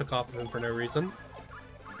shit that I took off of him for no reason.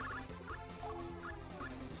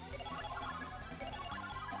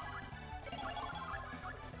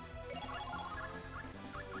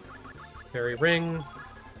 Fairy ring.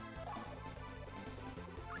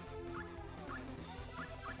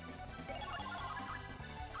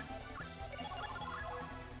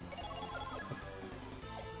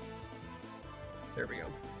 There we go.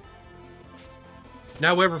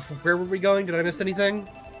 Now, where were we going? Did I miss anything?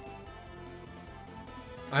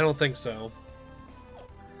 I don't think so.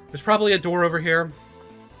 There's probably a door over here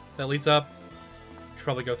that leads up. Should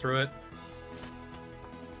probably go through it.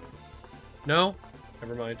 No?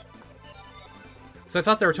 Never mind. So I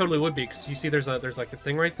thought there totally would be, because you see there's like a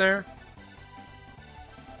thing right there.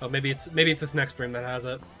 Oh, maybe it's this next room that has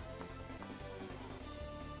it.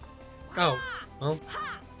 Oh, well,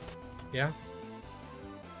 yeah.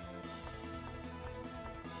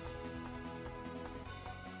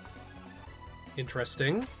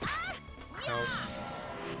 Interesting. Oh.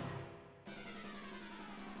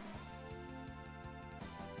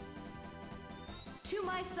 To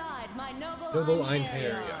my side, my noble Noble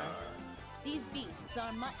Einherjar. Einherjar. These beasts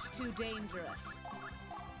are much too dangerous.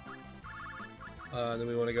 Then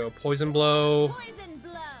we want to go poison blow. Poison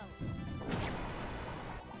blow.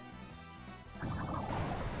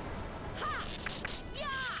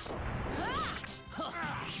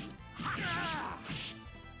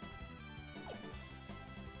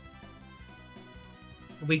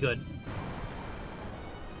 We'll be good.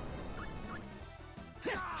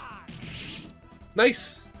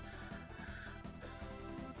 Nice.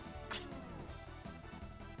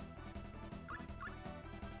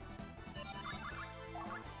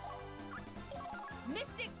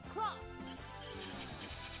 Mystic cross.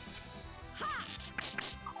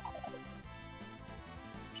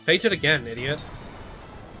 Fate it again, idiot.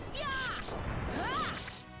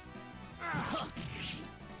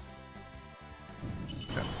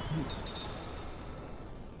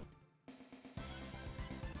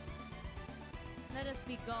 Let us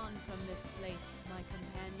be gone from this place, my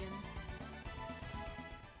companions.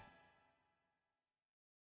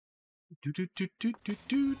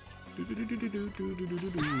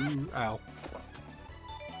 Ow.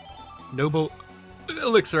 Noble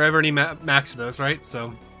elixir. I have already maxed those, right?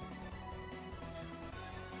 So.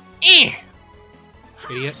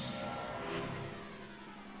 Idiot.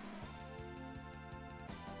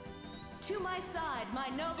 To my side, my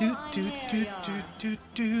noble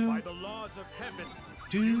By the laws of heaven,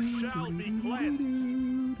 you shall be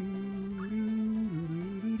cleansed.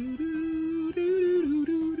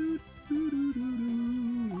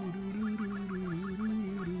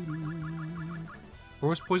 Where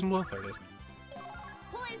was Poison Blow? There it is.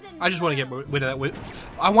 Poison I just want to get rid of that.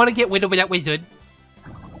 I want to get rid of that wizard.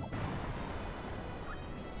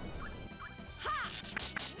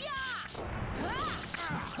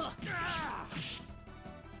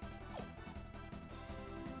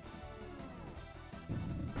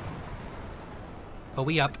 Oh,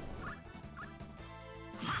 we up.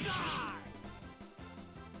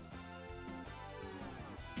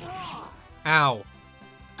 Ow.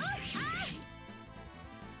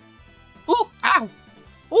 Ooh, ow.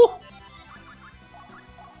 Ooh.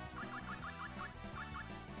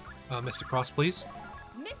 Mystic Cross, please.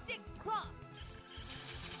 Mystic Cross.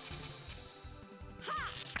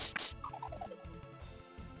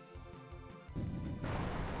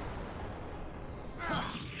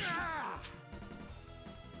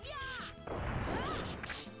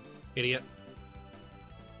 Idiot.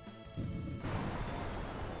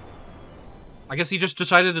 I guess he just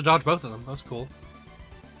decided to dodge both of them. That's cool.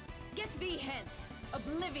 Get thee hence.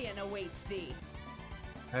 Oblivion awaits thee.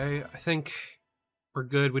 Okay, I think we're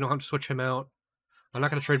good. We don't have to switch him out. I'm not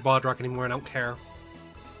going to trade Bodrock anymore. I don't care.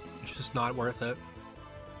 It's just not worth it.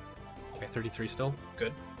 Okay, 33 still.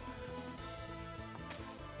 Good.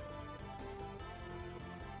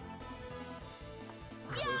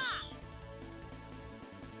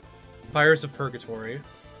 Fires of Purgatory.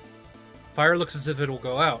 Fire looks as if it'll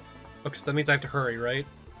go out. Okay, so that means I have to hurry, right?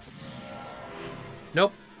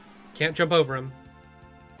 Nope. Can't jump over him.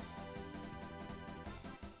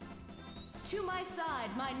 To my side,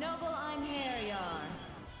 my noble Einherjar.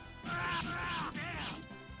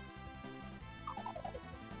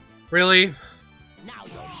 Really? Now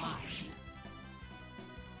you're mine.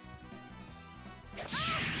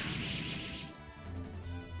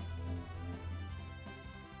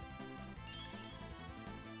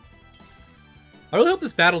 I really hope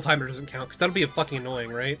this battle timer doesn't count, because that'll be fucking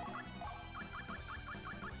annoying, right?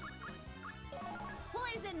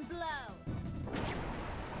 Poison blow.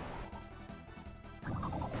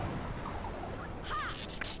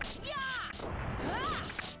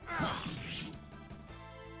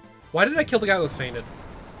 Why did I kill the guy that was fainted?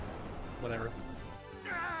 Whatever.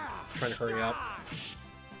 Trying to hurry up.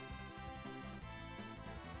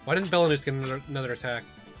 Why didn't Belanus get another attack?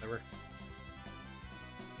 Whatever.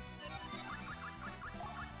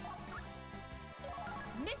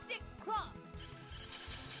 Mystic Cross.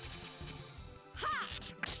 Ha!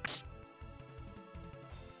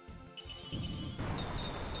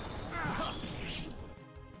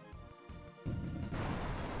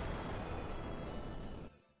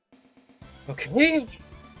 Okay.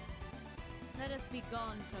 Let us be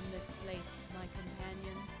gone from this place, my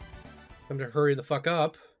companions. Time to hurry the fuck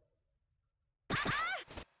up.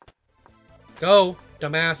 Go,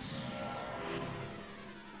 dumbass.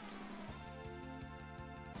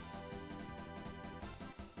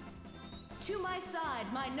 To my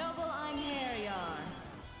side, my noble Einherjar.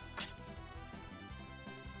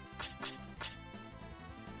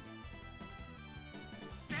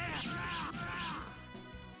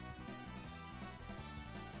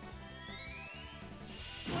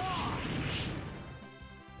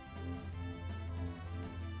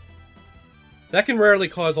 That can rarely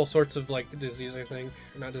cause all sorts of, like, disease, I think.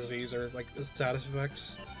 Not disease, or, like, status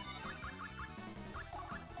effects.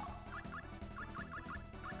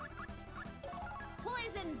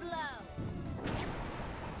 Poison blow.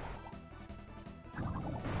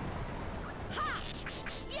 Ha!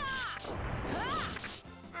 Yeah!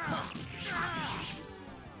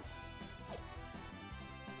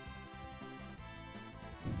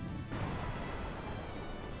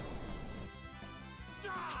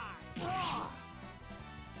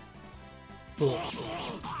 Cool.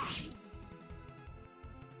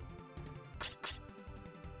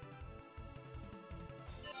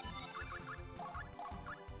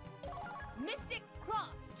 Mystic Cross.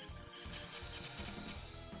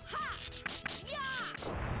 Ha! Yeah!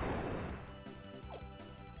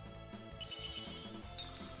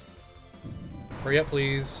 Hurry up,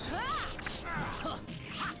 please.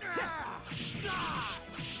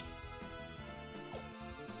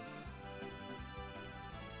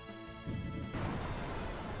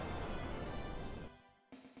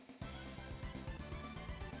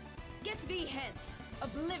 Flee hence.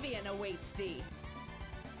 Oblivion awaits thee.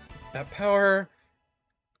 That power.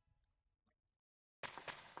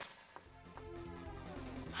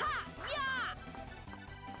 Ha! Ya!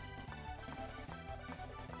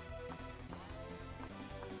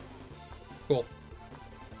 Cool.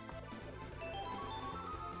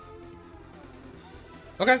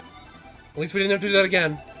 Okay. At least we didn't have to do that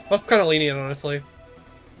again. I was kind of lenient, honestly.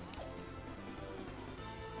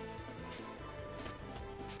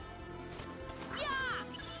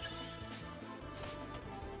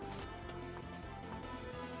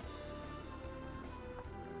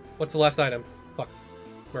 What's the last item? Fuck.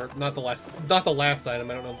 Or not the last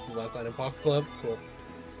item. I don't know if it's the last item. Fox Glove? Cool.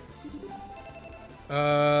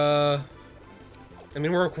 I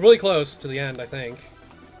mean, we're really close to the end, I think.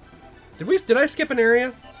 Did I skip an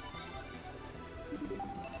area?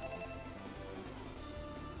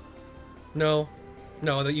 No.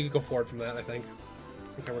 No, that you could go forward from that, I think.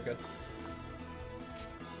 Okay, we're good.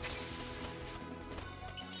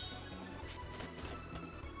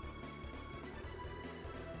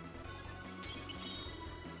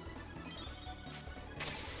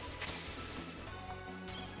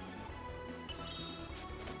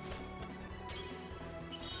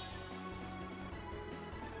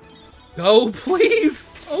 No,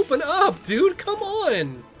 please! Open up, dude! Come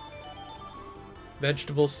on!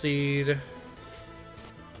 Vegetable seed. 1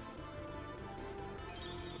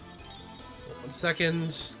 second.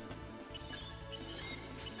 Just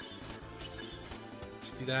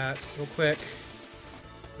do that real quick.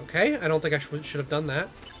 Okay, I don't think I should have done that.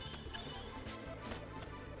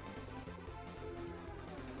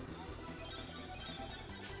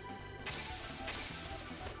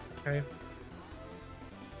 Okay.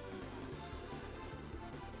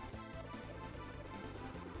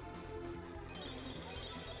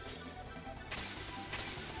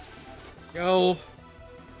 Go.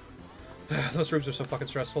 Those rooms are so fucking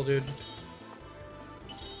stressful, dude.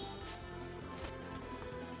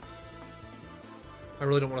 I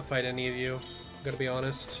really don't want to fight any of you. I'm gonna be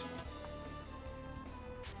honest.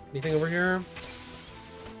 Anything over here?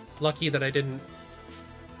 Lucky that I didn't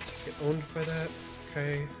get owned by that.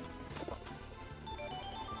 Okay.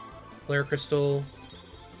 Flare crystal.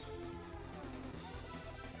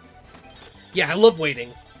 Yeah, I love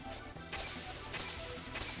waiting.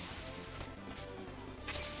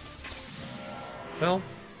 Well,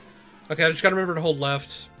 okay, I just gotta remember to hold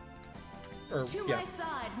left. Or, To yeah. my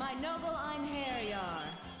side, my noble Einherjar.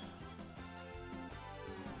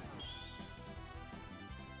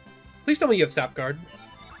 Please tell me you have Sap Guard.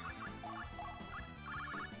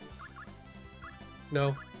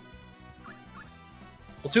 No.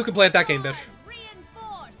 Well, 2 can play at that game, bitch.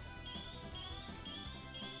 Reinforce.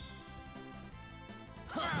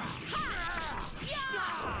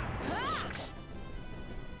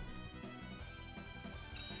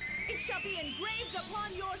 It shall be engraved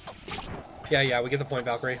upon your. Yeah, we get the point,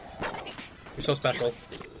 Valkyrie. You're so special.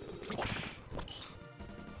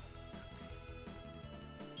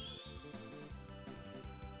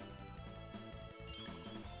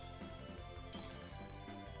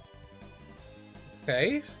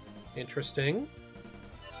 Okay. Interesting.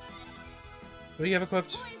 What do you have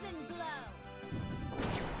equipped? Poison blow.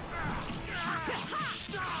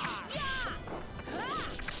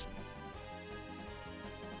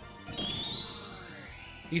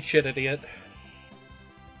 Eat shit, idiot.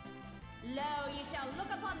 Lo, ye shall look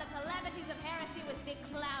upon the calamities of heresy with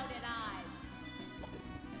beclouded eyes.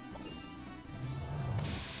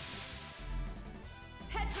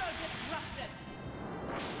 Petro disruption.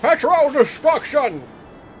 Petro destruction!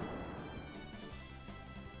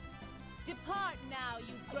 Depart now,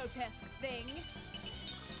 you grotesque thing.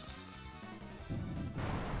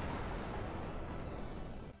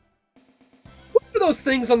 What are those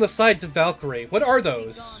things on the sides of Valkyrie? What are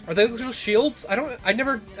those? Are they little shields? I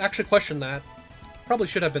never actually questioned that. Probably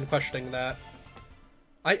should have been questioning that.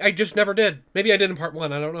 I just never did. Maybe I did in part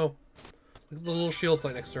 1, I don't know. Look at the little shields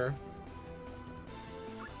right next to her.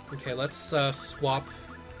 Okay, let's swap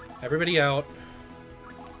everybody out.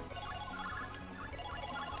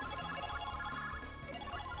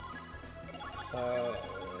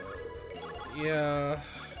 Yeah.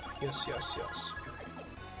 Yes.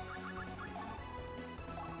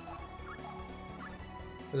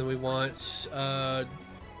 And then we want, yeah,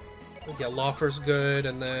 Lawfer's good,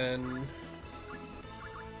 and then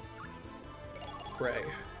Gray.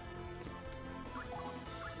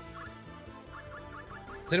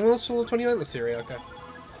 Is anyone else level 29? Lyceria, okay.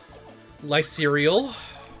 Lycerial.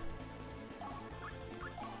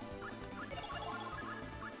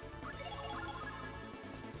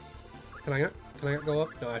 Can I not go up?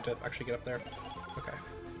 No, I have to actually get up there. Okay.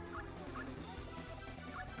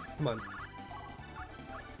 Come on.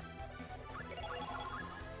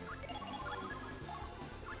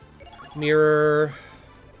 Mirror.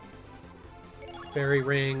 Fairy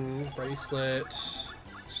ring. Bracelet.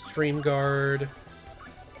 Stream guard.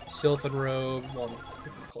 Sylphan robe. Well,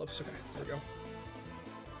 clips. Okay, there we go.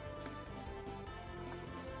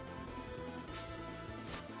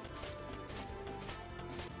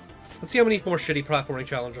 Let's see how many more shitty platforming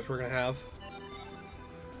challenges we're gonna have.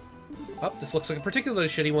 Oh, this looks like a particularly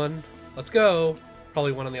shitty one. Let's go.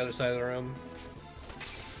 Probably one on the other side of the room.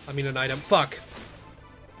 I mean, an item. Fuck.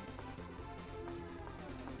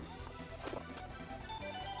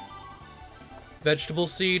 Vegetable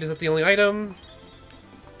seed. Is that the only item?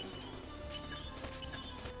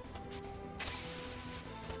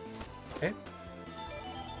 Okay.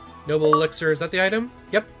 Noble elixir. Is that the item?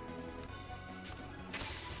 Yep.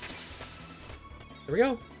 There we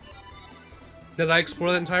go. Did I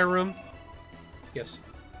explore that entire room? Yes.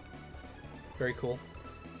 Very cool.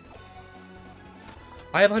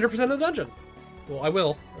 I have 100% of the dungeon. Well, I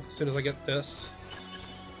will, as soon as I get this.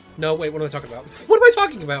 No, wait, what am I talking about? What am I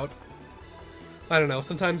talking about? I don't know.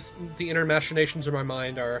 Sometimes the inner machinations of my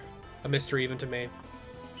mind are a mystery even to me.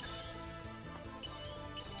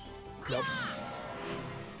 Nope.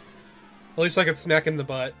 At least I could smack him in the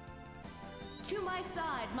butt. To my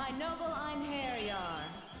side, my noble Einherjar.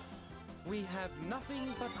 We have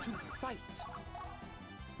nothing but to fight.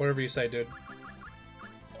 Whatever you say, dude.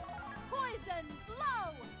 Poison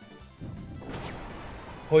blow!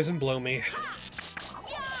 Poison blow me.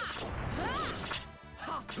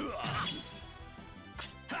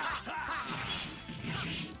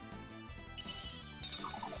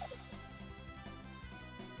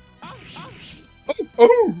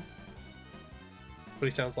 Oh! What he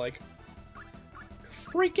sounds like.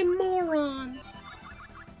 Freaking moron!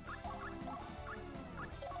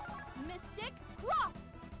 Mystic cross!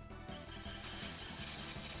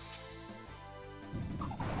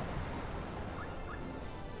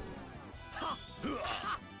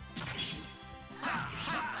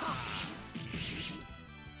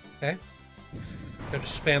 Okay. Gotta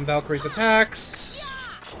just spam Valkyrie's attacks.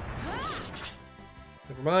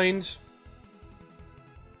 Never mind.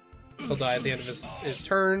 He'll die at the end of his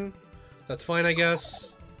turn. That's fine, I guess.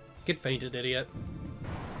 Get fainted, idiot.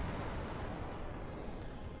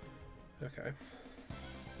 Okay.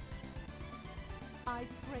 I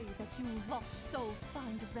pray that you lost souls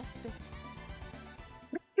find respite.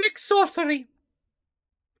 Flick sorcery!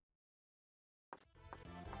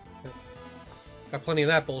 Got plenty of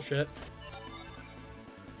that bullshit.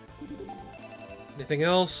 Anything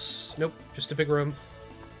else? Nope, just a big room.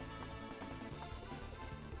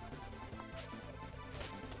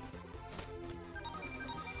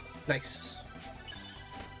 Nice.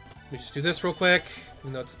 Let me just do this real quick,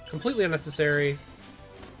 even though it's completely unnecessary.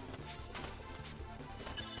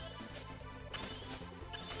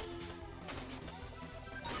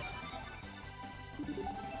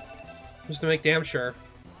 Just to make damn sure.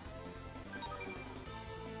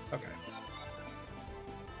 Okay.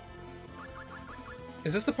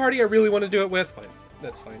 Is this the party I really want to do it with? Fine.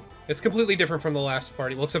 That's fine. It's completely different from the last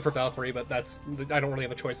party. Well, except for Valkyrie, but that's... I don't really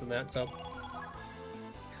have a choice in that, so...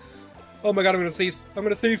 Oh my god, I'm gonna sneeze. I'm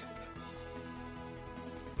gonna sneeze.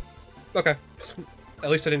 Okay.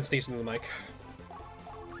 At least I didn't sneeze into the mic.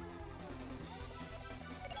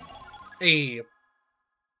 Hey.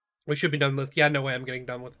 We should be done with... Yeah, no way I'm getting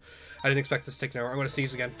done with... I didn't expect this to take an hour. I'm gonna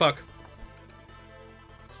sneeze again. Fuck.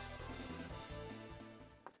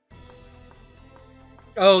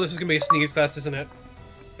 Oh, this is gonna be a sneeze fest, isn't it?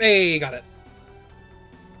 Hey, got it.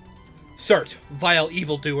 Cert, vile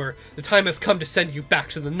evildoer, the time has come to send you back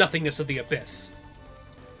to the nothingness of the abyss.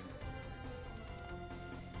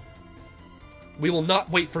 We will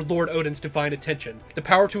not wait for Lord Odin's divine attention. The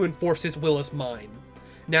power to enforce his will is mine.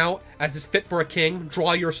 Now, as is fit for a king,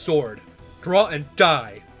 draw your sword. Draw and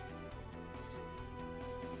die.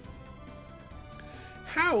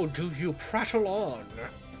 How do you prattle on?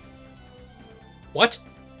 What?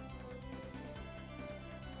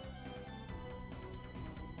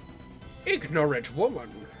 Ignorant woman.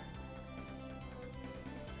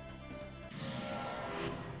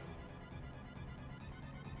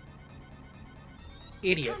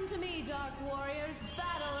 Idiot. Come to me, Dark Warriors.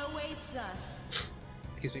 Battle awaits us.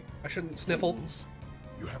 Excuse me. I shouldn't sniffle.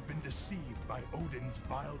 You have been deceived by Odin's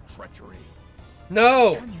vile treachery.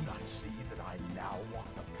 No! Can you not see that I now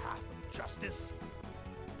walk the path of justice?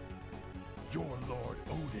 Your Lord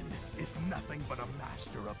Odin is nothing but a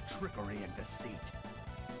master of trickery and deceit.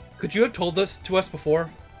 Could you have told this to us before?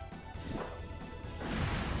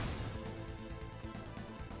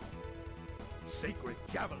 Sacred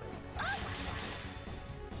javelin.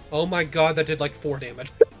 Oh my god, that did like 4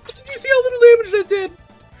 damage. Did you see how little damage that did?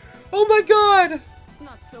 Oh my god!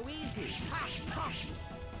 Not so easy.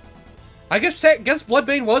 I guess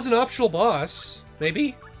Bloodbane was an optional boss.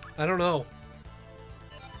 Maybe? I don't know.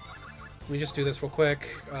 Let me just do this real quick.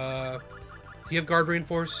 Do you have Guard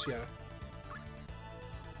Reinforce? Yeah.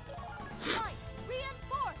 Light,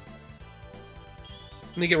 reinforce.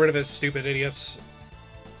 Let me get rid of his stupid idiots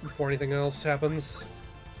before anything else happens.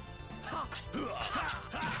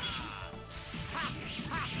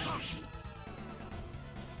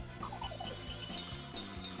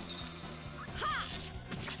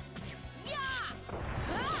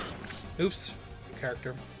 Oops.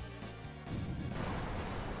 Character.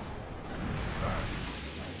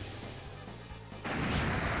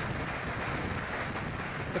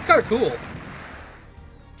 That's kind of cool.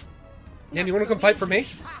 Damn, you want to come fight for me?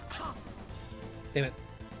 Damn it.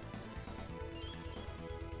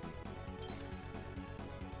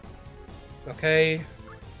 Okay.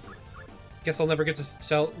 Guess I'll never get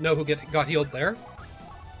to know who got healed there. Do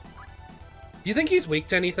you think he's weak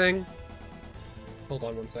to anything? Hold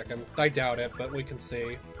on one second. I doubt it, but we can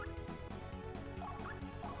see.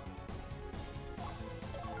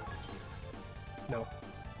 No.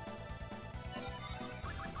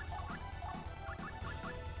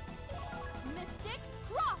 Mystic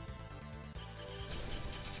Cross.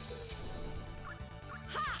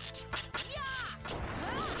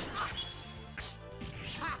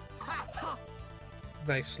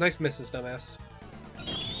 Nice. Nice misses, dumbass.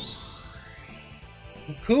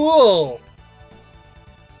 Cool!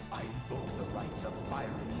 I invoke the rights of fiery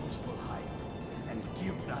Muspelheim, and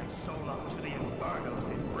give thy soul up to the Inferno's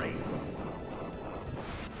embrace.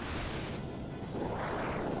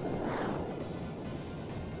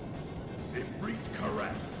 Ifrit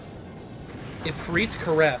Caress. Ifrit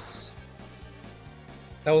Caress.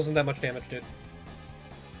 That wasn't that much damage, dude.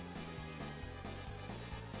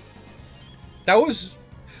 That was...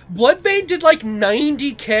 Bloodbane did like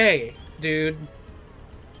 90k, dude.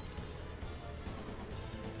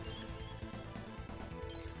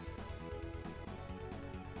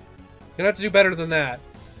 You're gonna have to do better than that.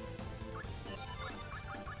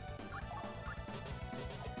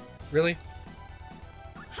 Really?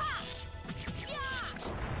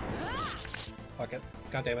 Fuck it.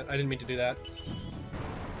 God damn it. I didn't mean to do that.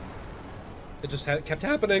 It just kept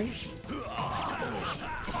happening.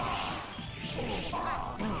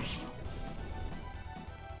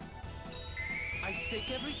 I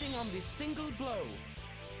stake everything on this single blow.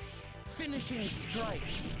 Finishing strike.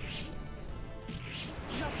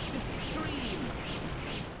 Justice stream.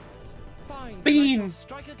 Fine. Beam.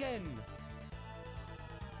 Strike again.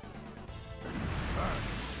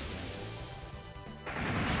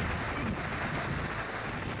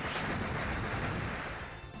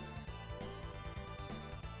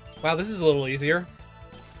 Wow, this is a little easier.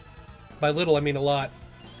 By little, I mean a lot.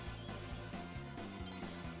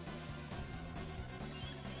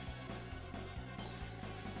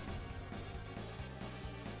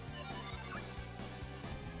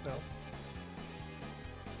 No.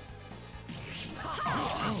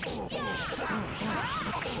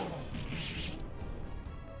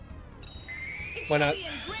 Why not? Be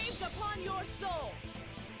engraved upon your soul.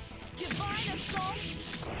 Divine assault.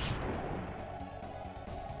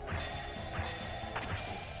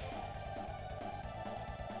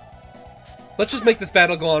 Let's just make this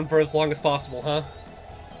battle go on for as long as possible, huh?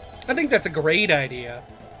 I think that's a great idea.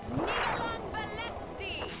 Neon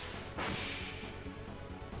Balesti.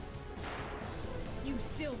 You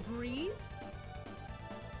still breathe?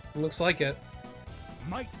 Looks like it.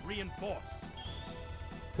 Might reinforce.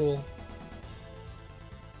 Cool.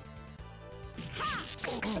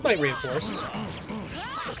 I might reinforce.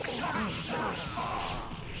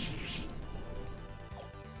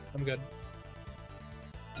 I'm good.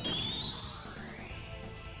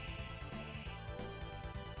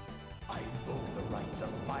 I invoke the rights of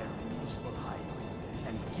fiery Muspelheim,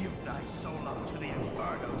 and give thy soul up to the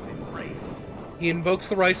Inferno's embrace. He invokes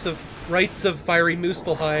the rights of fiery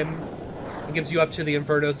Muspelheim and gives you up to the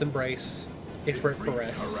Inferno's embrace. Ifrit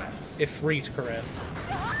Caress. Ifrit Caress.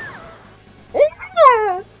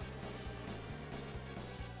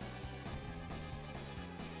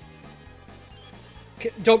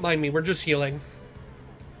 Don't mind me, we're just healing.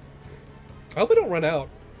 I hope I don't run out.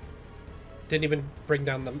 Didn't even bring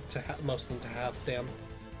down them to most of them to half, damn.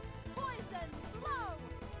 Poison blow.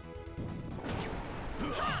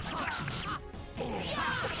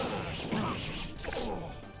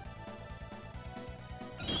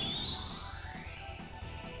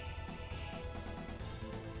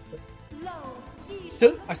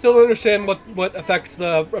 I still don't understand what affects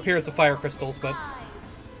the appearance of fire crystals, but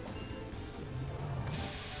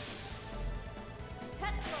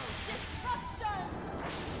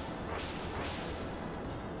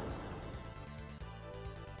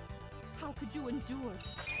endure.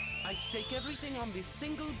 I stake everything on this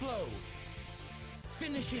single blow.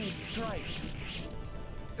 Finishing strike.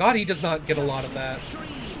 God, he does not get a lot of that. Stream.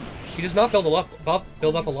 He does not build up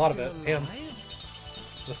a lot of Still it. Damn. alive?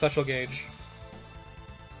 The special gauge.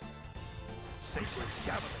 Sacred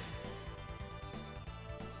javelin.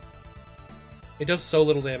 It does so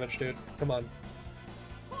little damage, dude. Come on.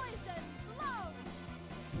 Poison blow!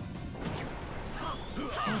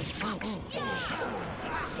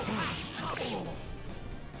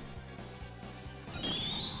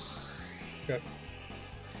 Okay.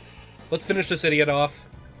 Let's finish this idiot off.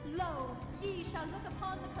 Lo, ye shall look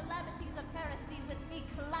upon the calamities of heresy with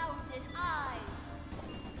beclouded eyes.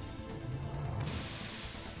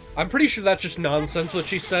 I'm pretty sure that's just nonsense what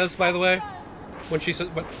she says, by the way. When she says,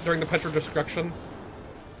 but during the Petra destruction.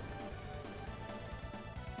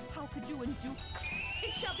 How could you endure?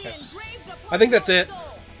 It shall be engraved upon I think that's your it. soul.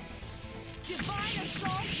 Divine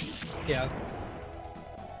assault. Yeah.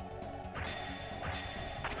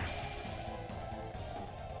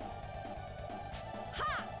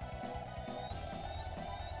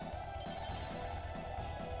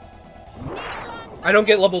 I don't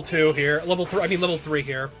get level 2 here. Level 3, I mean level 3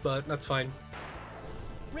 here, but that's fine.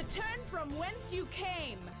 Return from whence you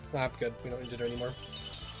came. Ah, good. We don't need to do anymore.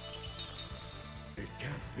 It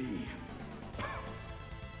can't be.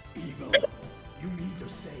 Evil. You mean to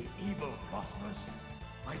say evil prospers?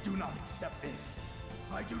 I do not accept this.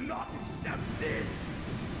 I do not accept this.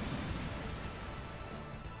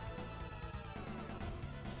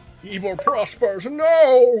 Evil prospers,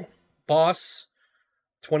 no! Boss.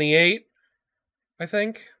 28, I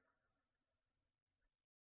think.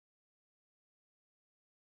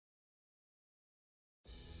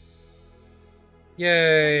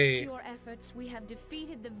 Yay! Thanks to your efforts, we have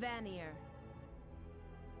defeated the Vanir.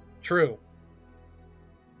 True.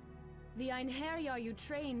 The Einherjar you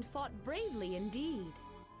trained fought bravely indeed.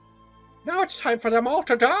 Now it's time for them all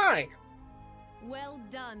to die! Well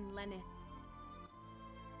done, Lenneth.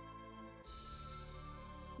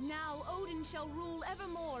 Now Odin shall rule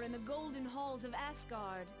evermore in the golden halls of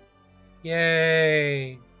Asgard.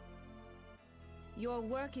 Yay! Your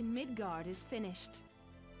work in Midgard is finished.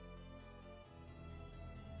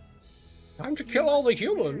 Time to You kill all the must be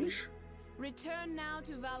weary. humans! Return now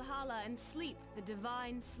to Valhalla and sleep the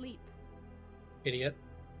divine sleep. Idiot.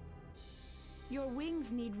 Your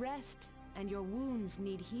wings need rest, and your wounds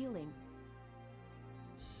need healing.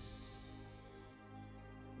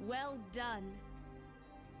 Well done.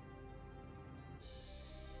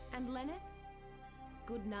 And Lenneth,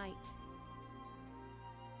 good night.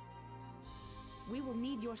 We will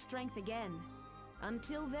need your strength again.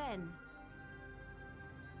 Until then...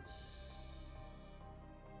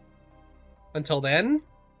 Until then?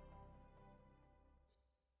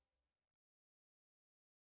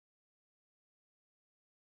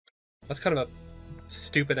 That's kind of a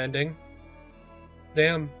stupid ending.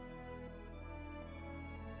 Damn.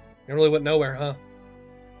 You really went nowhere, huh?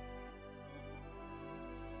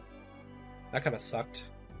 That kind of sucked.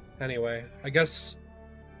 Anyway, I guess...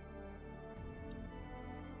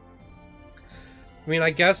 I mean, I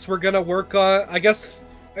guess we're gonna work on... I guess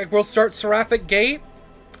we'll start Seraphic Gate.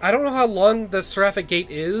 I don't know how long the Seraphic Gate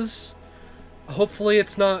is. Hopefully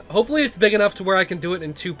it's not... Hopefully it's big enough to where I can do it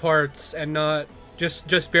in 2 parts and not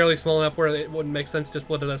just barely small enough where it wouldn't make sense to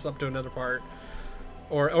split it up to another part.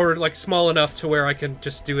 Or like small enough to where I can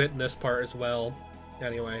just do it in this part as well.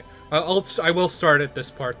 Anyway, I will start at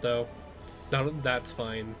this part though. That's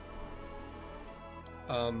fine.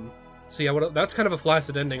 So yeah, that's kind of a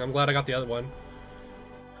flaccid ending. I'm glad I got the other one.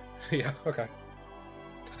 Yeah, okay.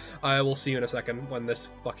 I will see you in a second when this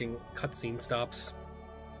fucking cutscene stops.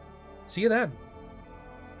 See you then.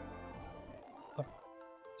 Oh,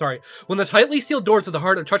 sorry. When the tightly sealed doors of the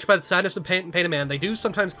heart are touched by the sadness and pain of man, they do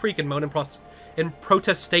sometimes creak and moan in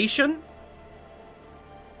protestation?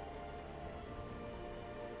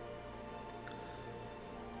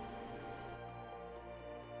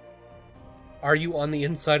 Are you on the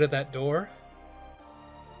inside of that door?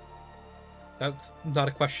 That's not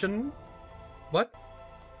a question. What?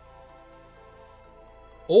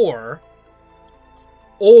 Or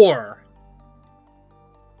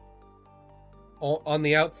on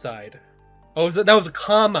the outside. Oh, that was a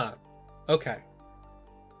comma. Okay.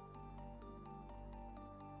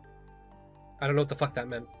 I don't know what the fuck that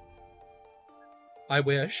meant. I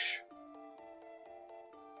wish.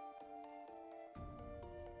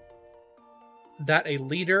 That a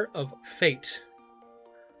leader of fate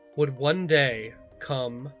would one day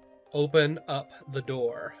come open up the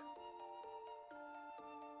door.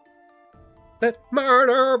 Let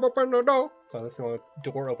murder open the door. So that's the only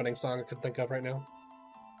door opening song I could think of right now.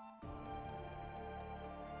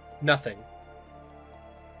 Nothing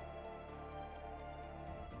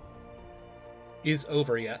is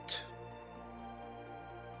over yet.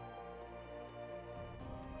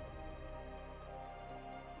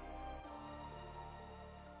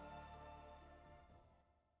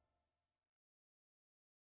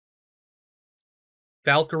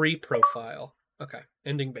 Valkyrie profile. Okay,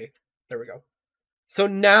 ending B. There we go. So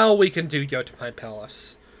now we can do Go to My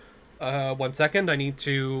Palace. 1 second, I need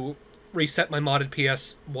to reset my modded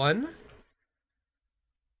PS1.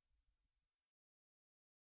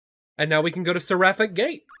 And now we can go to Seraphic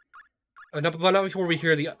Gate. Not before we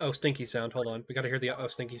hear the oh stinky sound. Hold on, we gotta hear the oh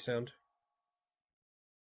stinky sound.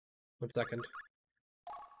 1 second.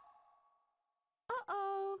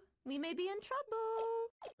 Uh-oh, we may be in trouble.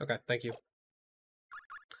 Okay, thank you.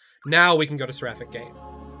 Now we can go to Seraphic Gate.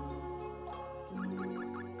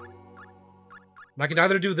 And I can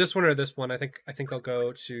either do this one or this one. I think I'll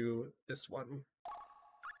go to this one.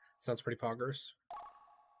 Sounds pretty poggers.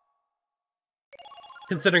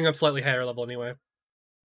 Considering I'm slightly higher level anyway.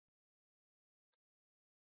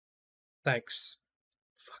 Thanks.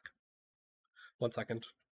 Fuck. 1 second.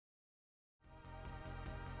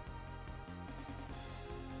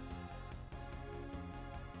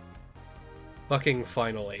 Fucking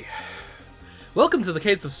finally. Welcome to the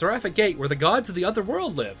caves of Seraphic Gate, where the gods of the other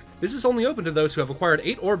world live. This is only open to those who have acquired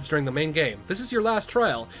 8 orbs during the main game. This is your last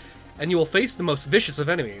trial, and you will face the most vicious of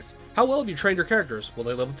enemies. How well have you trained your characters? Will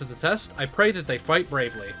they live up to the test? I pray that they fight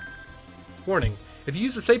bravely. Warning. If you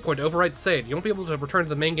use the save point to overwrite the save, you won't be able to return to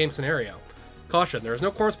the main game scenario. Caution, there is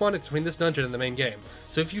no correspondence between this dungeon and the main game,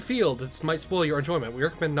 so if you feel this might spoil your enjoyment, we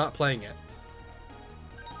recommend not playing it.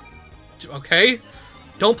 Okay?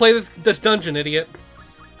 Don't play this dungeon, idiot.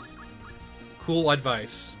 Cool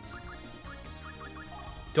advice.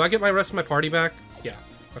 Do I get my rest of my party back? Yeah.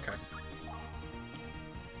 Okay.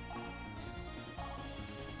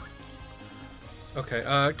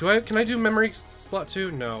 Okay, can I do memory slot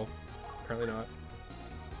 2? No. Apparently not.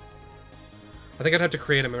 I think I'd have to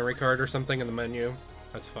create a memory card or something in the menu.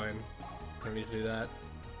 That's fine. I don't need to do that.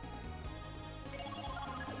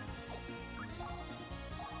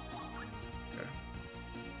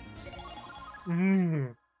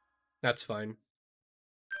 Okay. That's fine.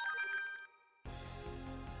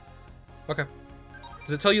 Okay.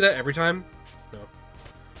 Does it tell you that every time? No.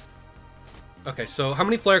 Okay, so how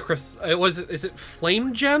many flare crystals? Is it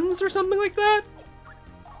flame gems or something like that?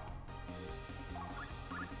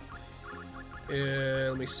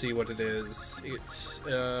 Let me see what it is. It's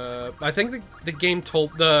I think the game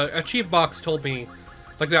told the achieve box told me,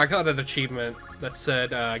 like, I got an achievement that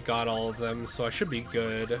said I got all of them, so I should be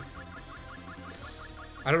good.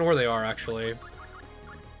 I don't know where they are, actually.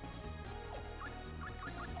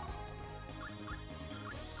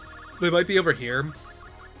 They might be over here.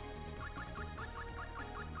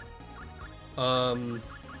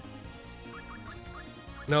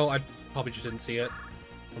 No, I probably just didn't see it.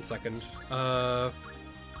 1 second.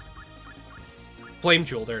 Flame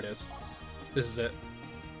Jewel, there it is. This is it.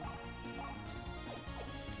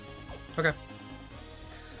 Okay.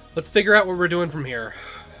 Let's figure out what we're doing from here.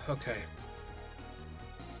 Okay.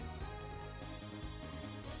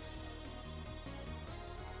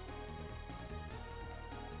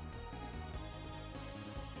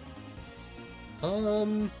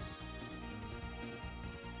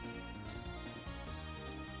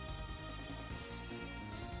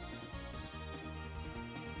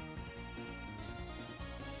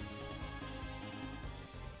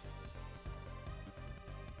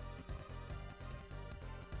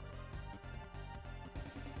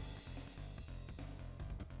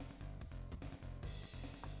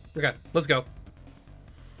 Okay, let's go.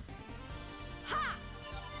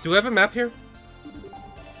 Do we have a map here?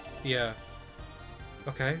 Yeah.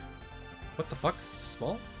 Okay. What the fuck? Is this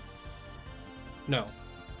small? No.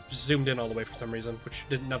 Just zoomed in all the way for some reason, which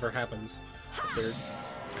never happens. That's weird.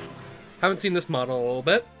 Haven't seen this model in a little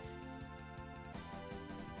bit.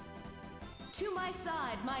 To my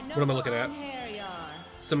side, my What am I looking at? Harryar.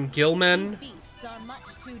 Some Gillmen. These beasts are much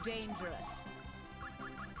too dangerous.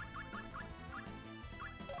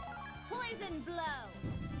 Poison blow.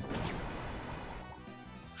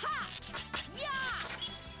 Ha!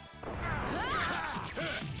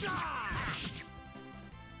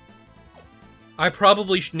 I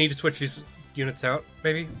probably need to switch these units out,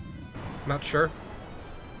 maybe? I'm not sure.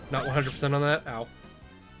 Not 100% on that. Ow.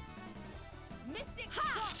 Mystic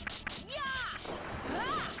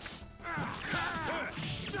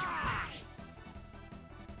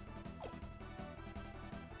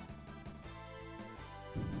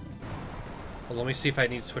Well, let me see if I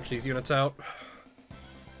need to switch these units out.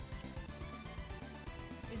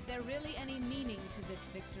 Is there really any meaning to this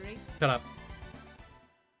victory? victory. Shut up.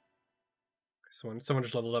 Someone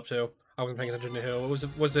just leveled up too. I wasn't paying attention to who. Was it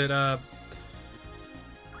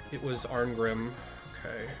it was Arngrim.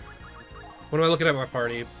 Okay. What am I looking at my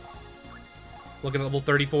party? Looking at level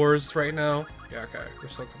 34s right now? Yeah, okay. We're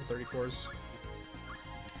still at level 34s.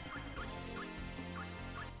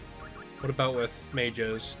 What about with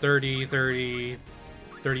mages? 30, 30,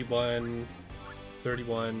 31,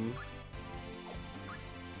 31.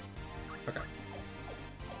 Okay.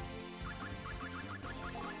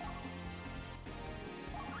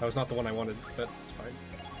 That was not the one I wanted, but it's fine.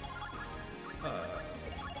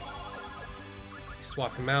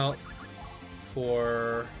 Swap him out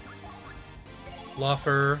for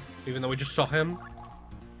Loffer, even though we just saw him.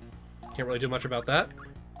 Can't really do much about that.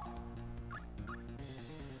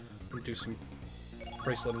 We'll do some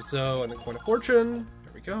Bracelet of Zoe and then Coin of Fortune.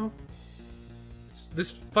 There we go.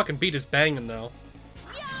 This fucking beat is banging, though.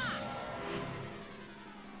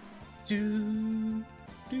 To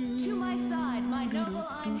my side, my noble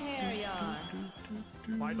Einherjar.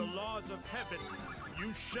 By the laws of heaven,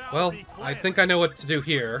 you shall Well, be I cleansed. think I know what to do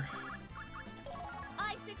here.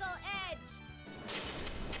 Icicle Edge.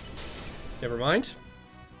 Never mind.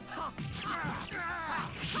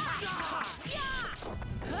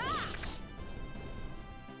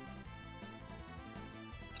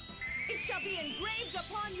 It shall be engraved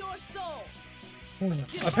upon your soul.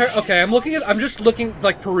 Okay, I'm just looking,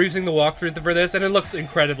 like, perusing the walkthrough for this, and it looks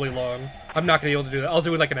incredibly long. I'm not gonna be able to do that. I'll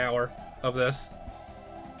do, like, an hour of this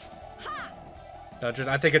dungeon.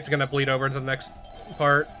 I think it's gonna bleed over into the next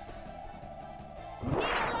part.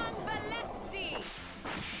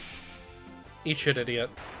 Eat shit,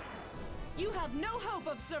 idiot. You have no hope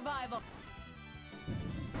of survival.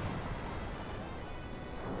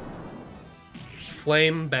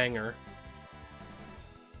 Flame banger.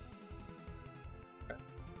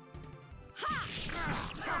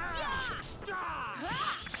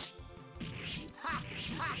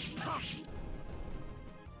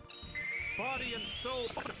 Body and soul.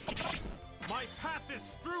 My path is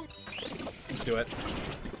strewn. Let's do it.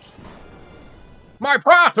 My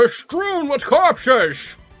path is strewn with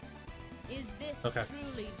corpses! Is this Okay.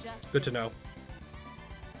 truly justice? Good to know.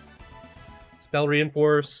 Spell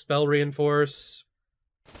reinforce, spell reinforce.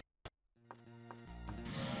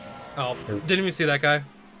 Oh, didn't even see that guy.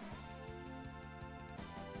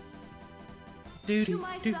 To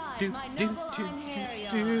my side, my noble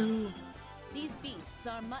Einherjar. These beasts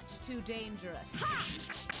are much too dangerous.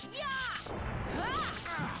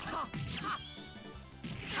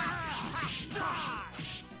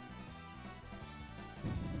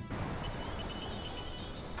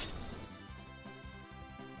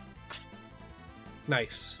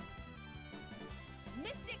 Nice.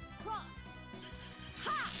 Mystic Cross.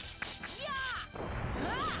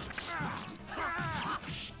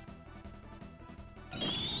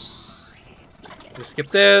 We skip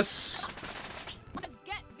this.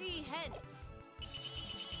 Get thee hence.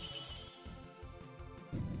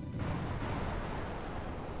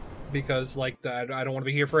 Because, like, I don't want to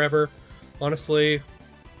be here forever, honestly.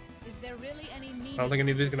 Is there really any meaning? I don't think to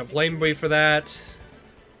anybody's this gonna blame me for that.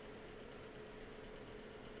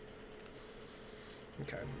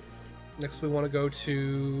 Okay. Next we want to go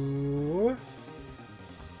to...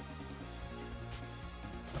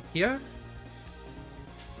 Yeah?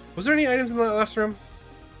 Was there any items in the last room?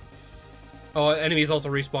 Oh, enemies also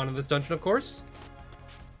respawn in this dungeon, of course.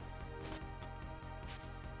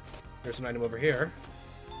 There's an item over here.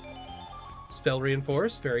 Spell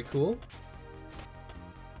reinforced, very cool.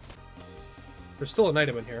 There's still an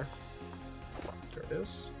item in here. There it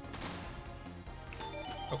is.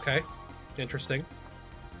 Okay, interesting.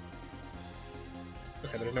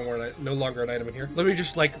 Okay, there's no longer an item in here. Let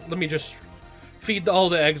me just feed all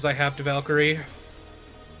the eggs I have to Valkyrie.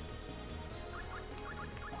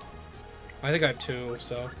 I think I have 2,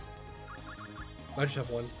 so I just have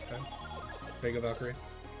 1. Okay, there you go, Valkyrie.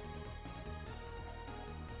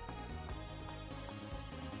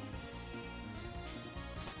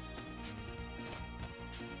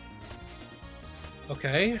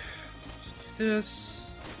 Okay, let's do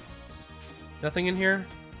this. Nothing in here?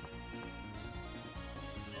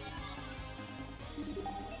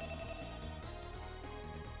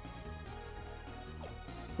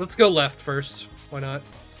 Let's go left first. Why not?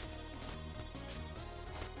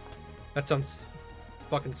 That sounds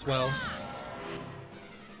fucking swell.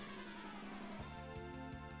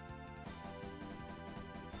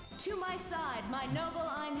 To my side, my noble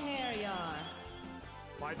Einherjar.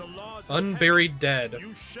 By the laws of Unburied heaven, dead.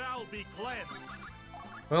 you shall be cleansed.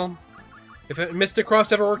 Well, if Mystic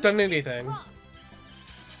Cross ever worked on anything.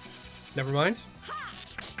 Never mind.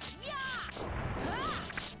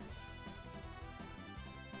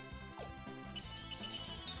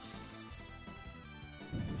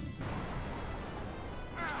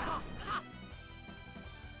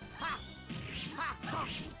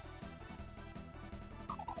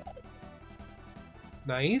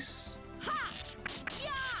 Nice.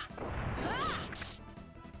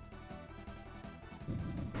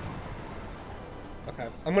 Okay,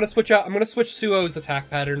 I'm gonna switch out. I'm gonna switch Suo's attack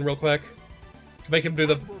pattern real quick to make him do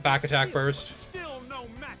the back attack first. Still no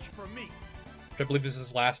match for me. Which I believe is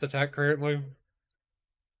his last attack currently.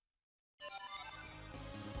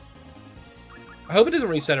 I hope it doesn't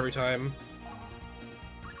reset every time.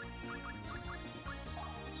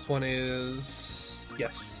 This one is...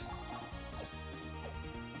 yes.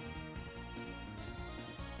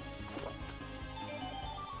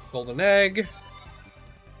 Golden egg.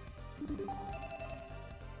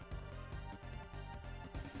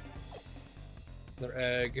 Another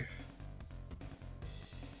egg.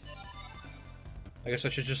 I guess I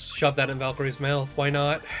should just shove that in Valkyrie's mouth. Why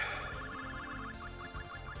not?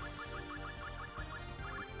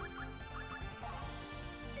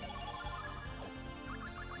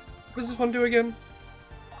 What does this one do again?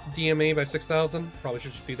 DME by 6,000? Probably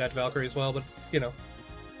should just feed that to Valkyrie as well, but, you know.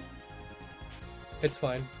 It's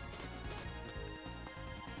fine.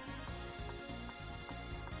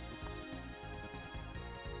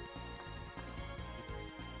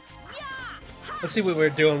 Let's see what we're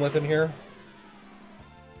doing with him here.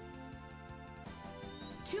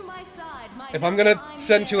 To my side, my If I'm gonna noble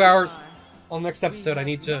spend 2 hours Iron on the next episode, I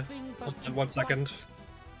need to... hold on 1 second.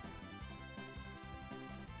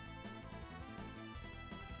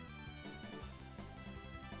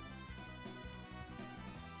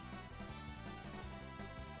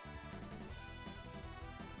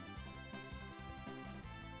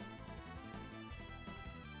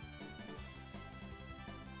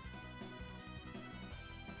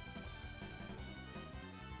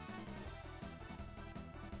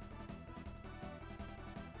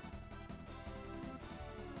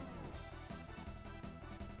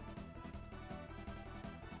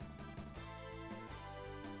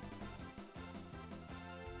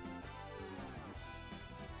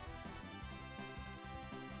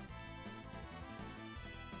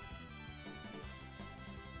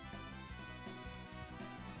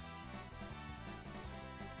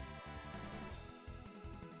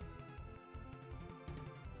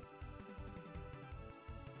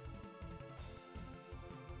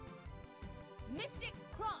 Mystic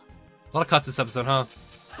Cross. A lot of cuts this episode, huh?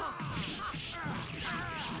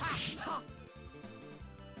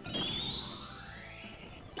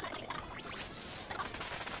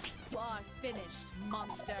 You are finished,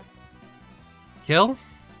 monster. Kill?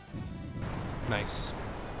 Nice.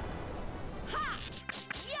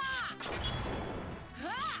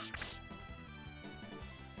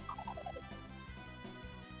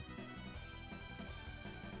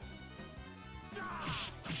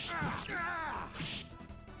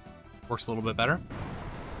 Works a little bit better.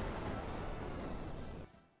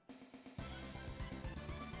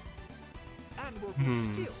 Admirable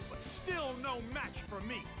skill, but still no match for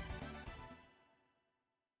me.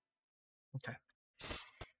 Okay.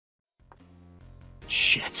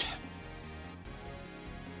 Shit.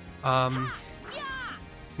 Am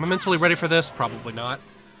I mentally ready for this? Probably not.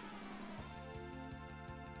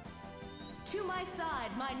 To my side,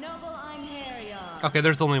 my noble Einherjar. Okay,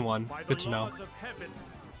 there's only one. By the Good to know. laws of heaven,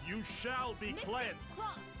 you shall be Mystic cleansed.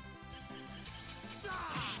 Cross.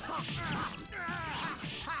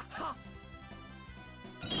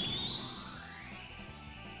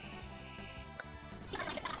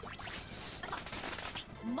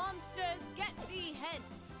 Monsters, get thee hence.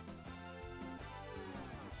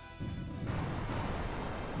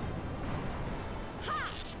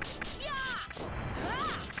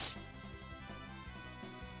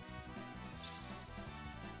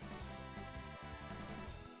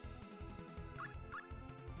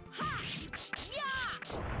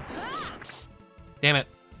 Damn it.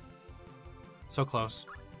 So close.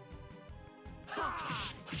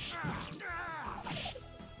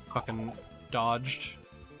 Fucking dodged.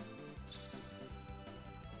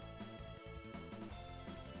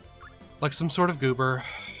 Like some sort of goober.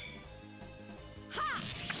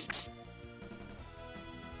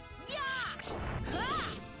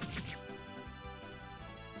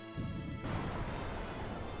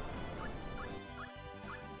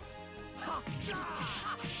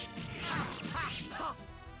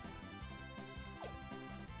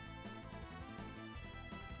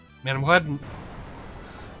 Man, I'm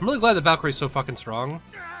really glad that Valkyrie's so fucking strong.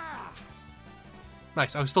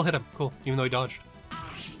 Nice. Oh, still hit him. Cool. Even though he dodged.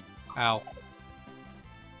 Ow.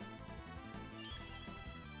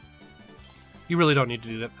 You really don't need to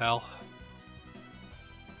do that, pal.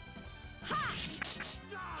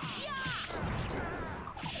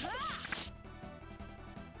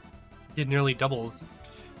 Did nearly double his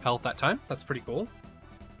health that time. That's pretty cool.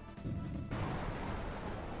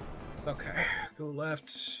 Okay, go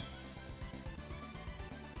left.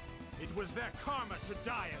 It was their karma to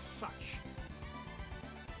die as such.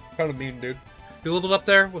 Kind of mean, dude. You leveled up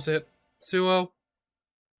there? Was it Suo?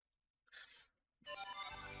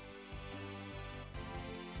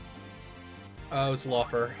 It was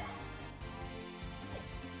Loffer.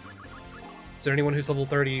 Is there anyone who's level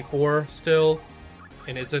 34 still?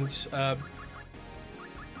 And isn't,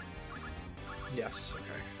 Yes, okay.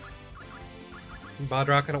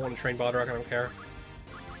 Bodrock, I don't want to train Bodrock, I don't care.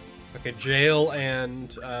 Okay, Jail and,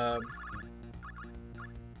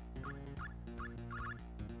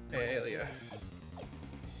 Aelia.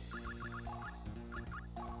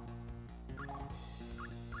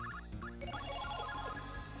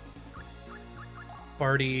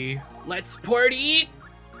 Party. Let's party!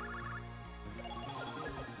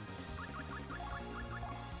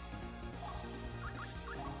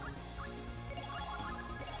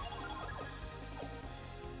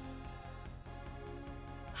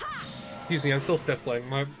 Excuse me, I'm still sniffling.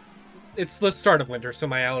 It's the start of winter, so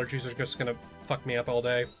my allergies are just gonna fuck me up all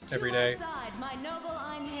day, every day. To my side, my noble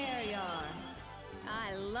Einherjar.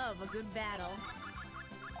 I love a good battle.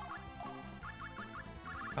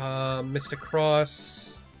 Mystic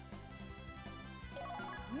Cross.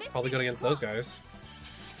 Probably good against those guys.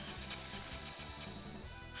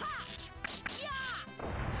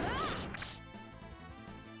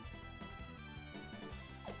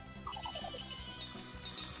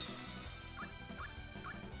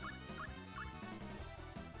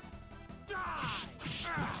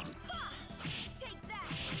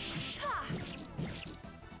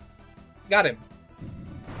 Got him.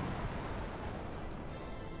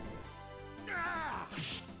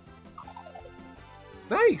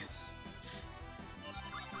 Nice.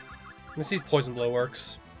 Let's see if Poison Blow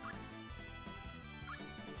works.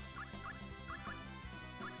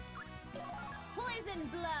 Poison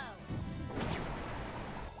blow.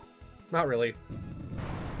 Not really.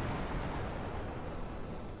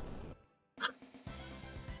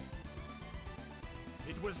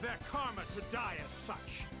 It was their karma to die as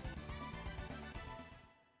such.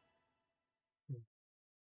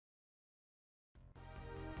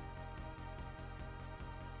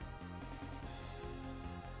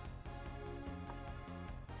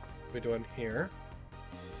 What are we doing here?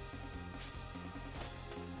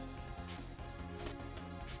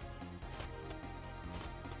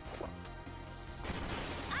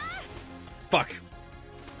 Fuck.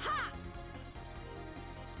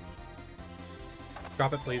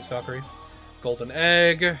 Drop it, please, Valkyrie. Golden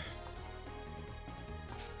egg. Okay,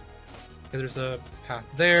 there's a path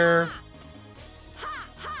there.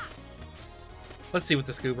 Let's see what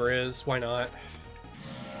this goober is. Why not?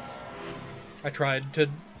 I tried to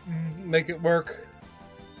make it work.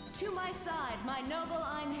 To my side, my noble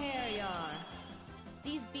Einherjar.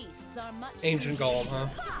 These beasts are much Ancient too Golem, huh?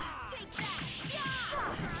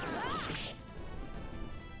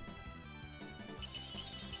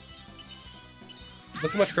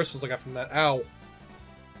 Look how much crystals I got from that. Ow.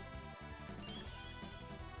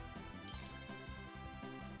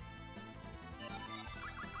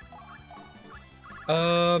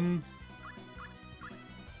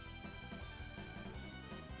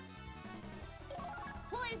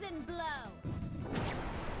 Poison blow.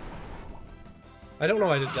 I don't know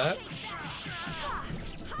I did that.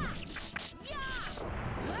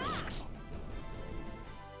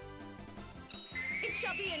 It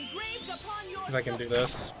shall be engraved upon your If I can do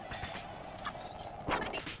this.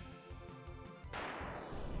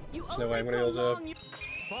 There's no way I'm gonna be able to...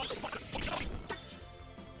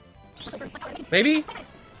 Maybe?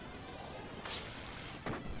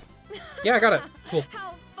 Yeah, I got it. Cool.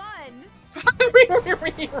 How fun!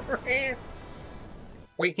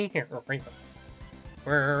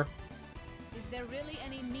 Is there really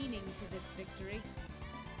any meaning to this victory?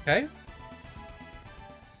 Okay.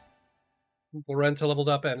 Lorenta leveled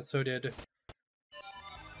up and so did...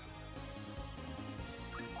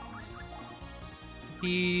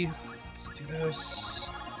 Let's do this.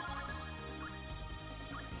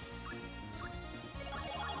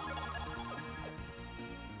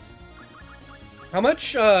 How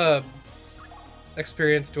much,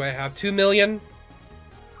 experience do I have? 2 million?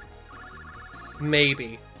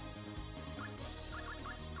 Maybe.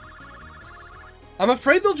 I'm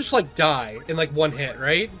afraid they'll just, like, die in, like, one hit,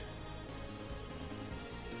 right?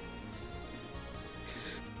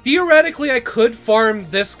 Theoretically, I could farm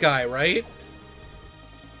this guy, right?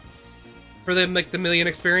 For them, like, the million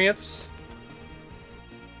experience.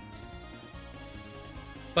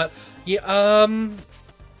 But, yeah,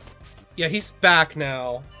 yeah, he's back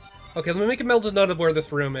now. Okay, let me make a mental note of where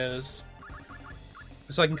this room is.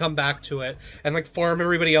 so I can come back to it and like farm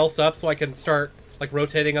everybody else up, so I can start like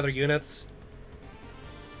rotating other units.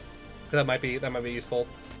 That might be useful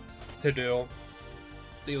to do.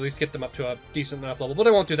 At least get them up to a decent enough level, but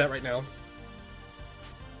I won't do that right now.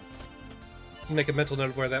 Make a mental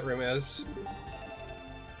note of where that room is.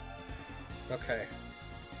 Okay.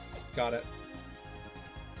 Got it.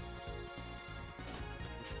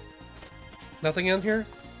 Nothing in here?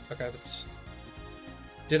 Okay, that's...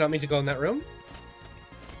 Did not mean to go in that room.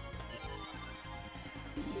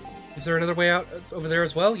 Is there another way out over there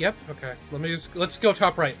as well? Yep, okay. Let's go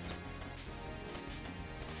top right.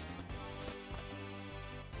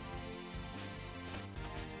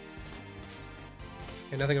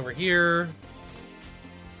 Okay, nothing over here.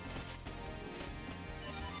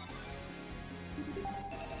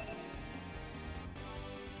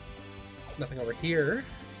 Nothing over here.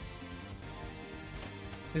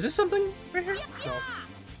 Is this something right here? No.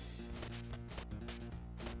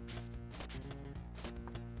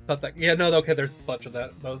 Thought that. Yeah, no. Okay, there's a bunch of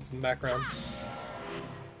those in the background.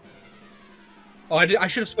 Oh, I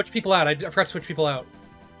should have switched people out. I forgot to switch people out.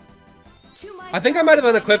 I think I might have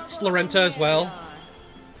unequipped Lorenta as well.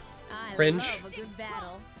 Cringe.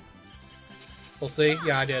 We'll see.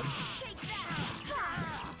 Yeah, I did.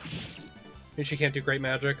 Means she can't do great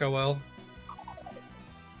magic. Oh well.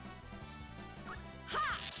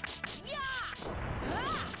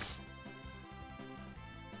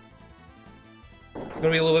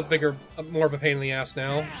 Gonna be a little bit bigger, more of a pain in the ass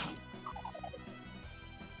now.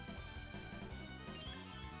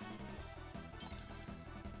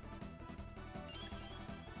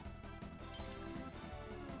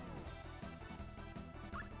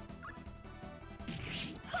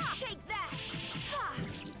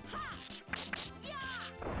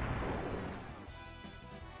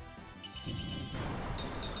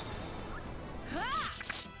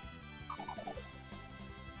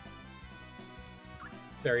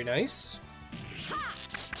 Very nice.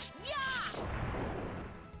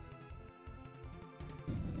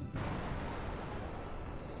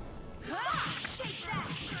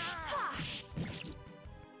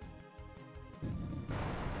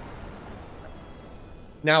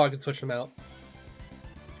 Now I can switch them out.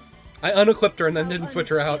 I unequipped her and then didn't switch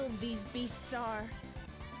her out. These beasts are.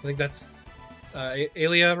 I think that's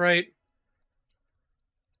Aelia, right?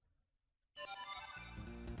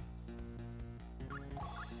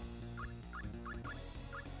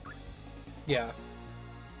 Yeah.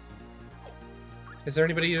 Is there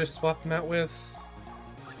anybody to swap them out with?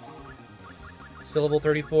 Syllable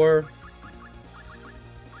 34.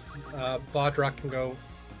 Bodrock can go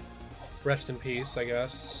rest in peace, I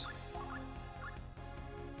guess.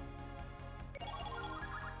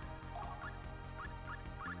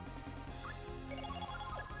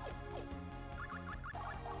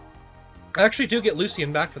 I actually do get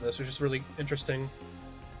Lucian back for this, which is really interesting.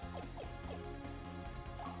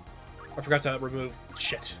 I forgot to remove...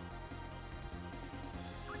 Shit.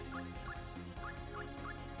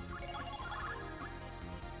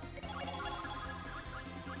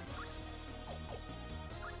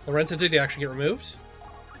 Lorenta, did he actually get removed?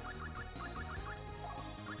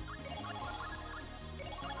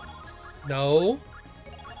 No.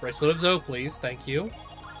 Bracelet of Zoe, please. Thank you.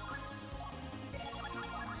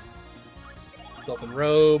 Dolphin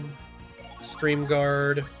Robe. Stream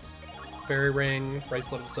Guard. Fairy Ring.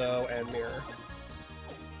 Bracelet of Zoe, and Mirror.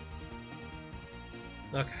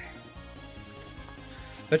 Okay.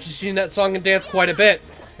 Bet you've seen that song and dance quite a bit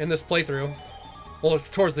in this playthrough. Well, it's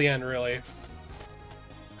towards the end, really.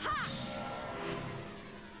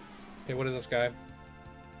 Okay, what is this guy?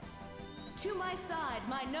 To my side,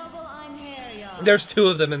 my noble Einherjar. There's two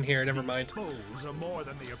of them in here, never mind.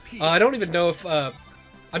 I don't even know if, I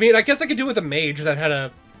mean, I guess I could do with a mage that had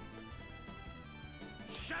a...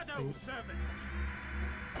 Shadow Servant.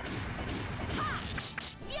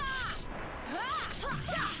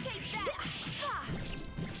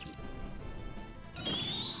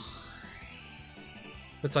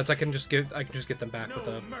 Besides, I can just get them back with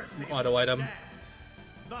a auto item.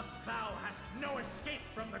 Thus thou hast no escape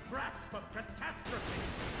from the grasp of catastrophe.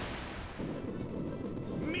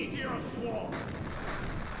 Meteor Swarm.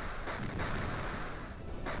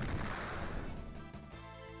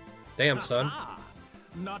 Damn, son.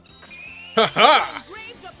 Not. Haha!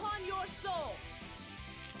 Engraved upon your soul.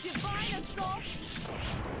 Divine assault.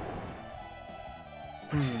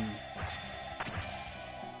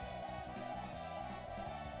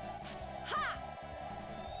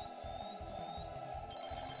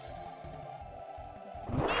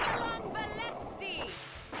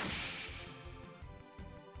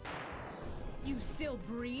 You still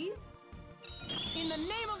breathe? In the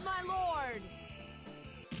name of my lord!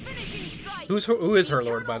 Finishing strike. Who is her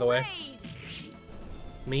lord, by the way? Raid.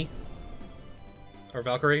 Me? Or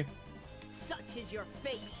Valkyrie? Such is your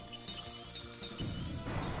fate.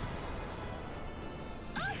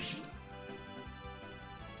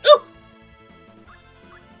 Ooh!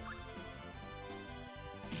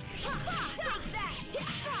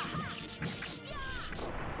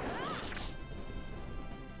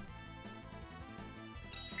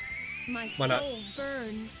 My Why not? soul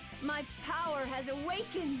burns. My power has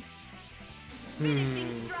awakened. Finishing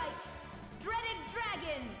strike. Dreaded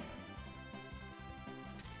dragon.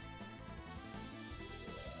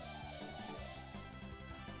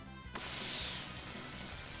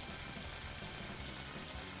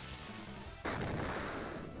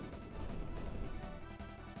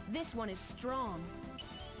 This one is strong.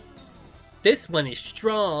 This one is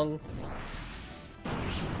strong.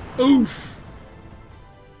 Oof!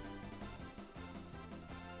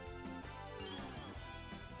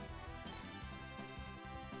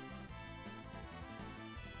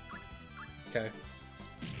 Okay.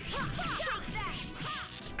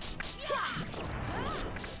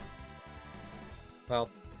 Well,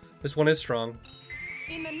 this one is strong.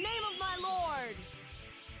 In the name of my lord.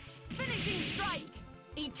 Finishing strike.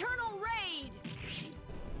 Eternal raid.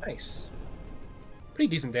 Nice. Pretty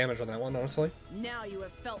decent damage on that one, honestly. Now you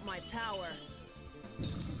have felt my power.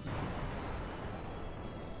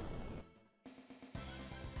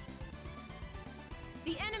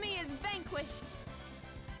 The enemy is vanquished.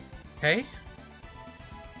 Okay.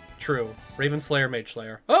 True. Raven Slayer, Mage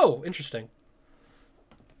Slayer. Oh, interesting.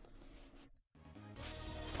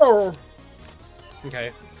 Oh.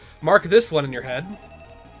 Okay. Mark this one in your head.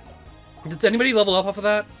 Did anybody level up off of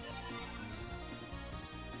that?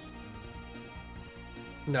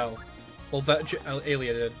 No. Well,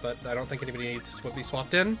 Alia did, but I don't think anybody needs to be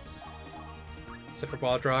swapped in. Except for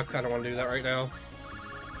Bodrock. I don't want to do that right now.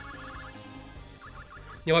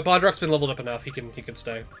 You know what? Bodrock's been leveled up enough. He can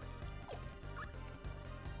stay.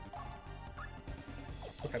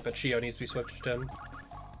 Okay, but Shio needs to be switched in.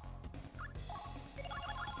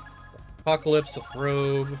 Apocalypse of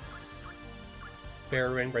Robe.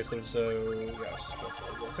 Bear Ring, Bracelet of Zoe. Yes,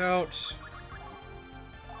 goes out.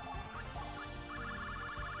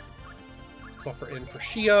 Buffer in for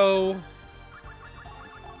Shio.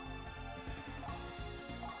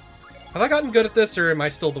 Have I gotten good at this, or am I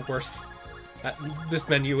still the worst at this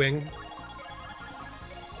menuing?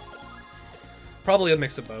 Probably a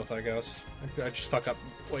mix of both, I guess. I just fuck up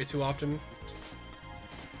way too often.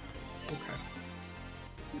 Okay.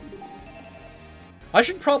 I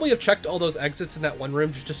should probably have checked all those exits in that one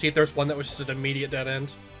room just to see if there's one that was just an immediate dead end.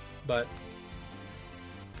 But...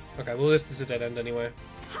 okay, well this is a dead end anyway.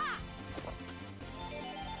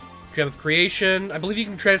 Gem of Creation. I believe you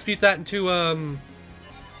can transmute that into,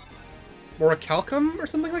 Moracalcum or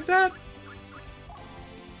something like that?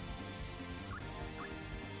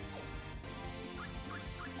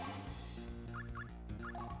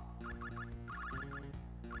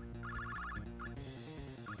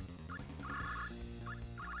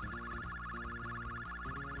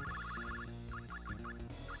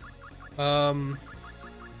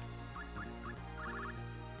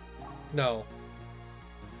 No.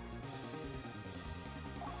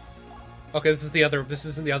 Okay, this isn't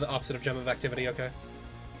the other opposite of Gem of Activity, okay.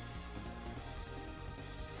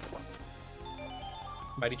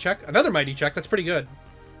 Mighty Check? Another Mighty Check, that's pretty good.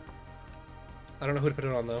 I don't know who to put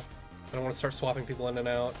it on, though. I don't want to start swapping people in and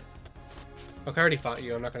out. Okay, I already fought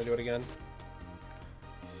you, I'm not going to do it again.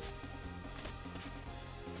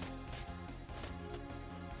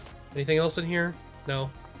 Anything else in here?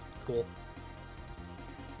 No? Cool.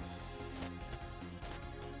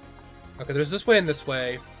 Okay, there's this way and this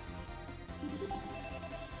way.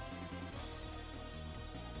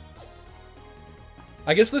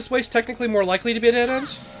 I guess this way's technically more likely to be a dead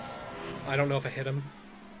end. I don't know if I hit him.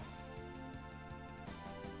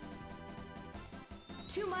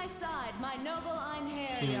 To my side, my noble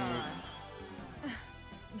Einherjar.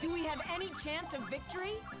 Do we have any chance of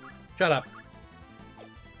victory? Shut up.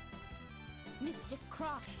 Mr.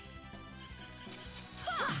 Cross.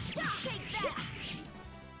 Take that!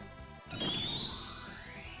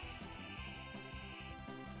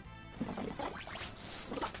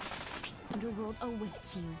 Underworld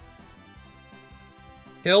awaits you.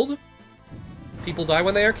 Killed? People die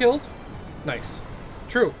when they are killed? Nice.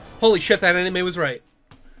 True. Holy shit, that anime was right.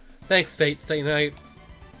 Thanks, Fate Stay Night.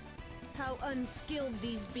 How unskilled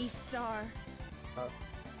these beasts are.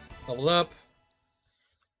 Leveled up.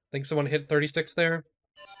 Think someone hit 36 there.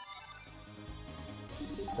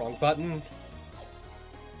 Wrong button.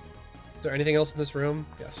 Is there anything else in this room?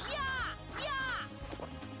 Yes.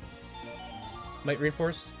 Might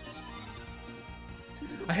reinforce?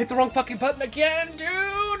 I hit the wrong fucking button again,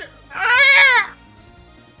 dude! Ah!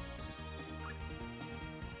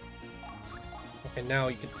 Okay, now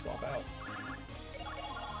you can swap out.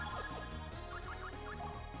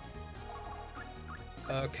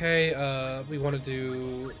 Okay, we want to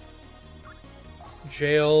do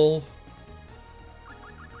jail.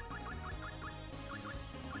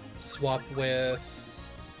 Swap with...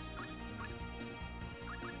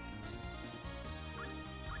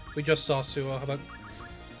 We just saw Suo.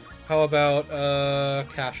 How about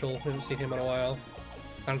Cashel? We haven't seen him in a while.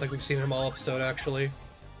 I don't think we've seen him all episode, actually.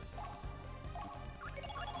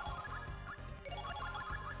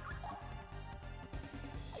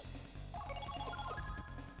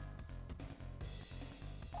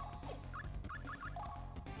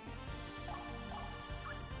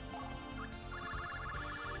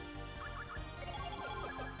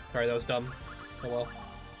 Sorry, that was dumb. Oh well.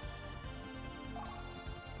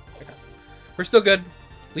 Okay. We're still good.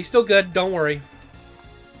 We still good, don't worry.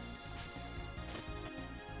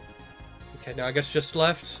 Okay, now I guess just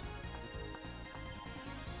left.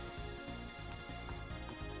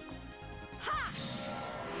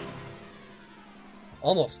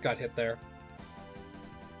 Almost got hit there.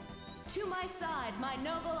 To my side, my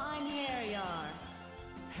noble Einherjar.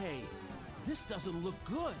 Hey, this doesn't look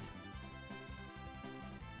good.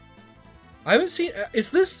 I haven't seen... I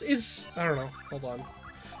don't know. Hold on.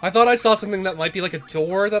 I thought I saw something that might be like a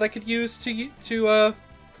door that I could use to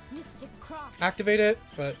activate it,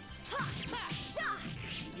 but...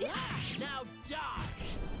 Now die.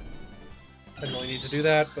 I didn't really need to do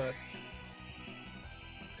that, but...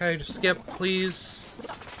 Okay, just skip, please.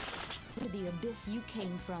 To the abyss you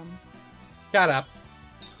came from. Shut up.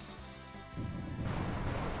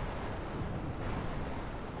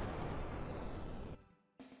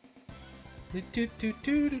 I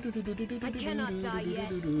cannot die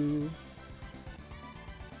yet.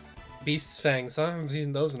 Beast's Fangs, huh? I haven't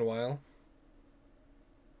seen those in a while.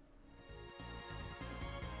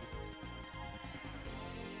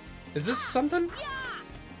 Is this something?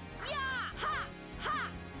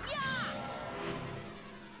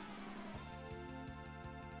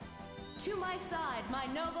 To my side, my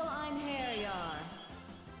noble Einherjar.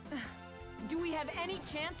 Do we have any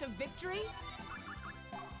chance of victory?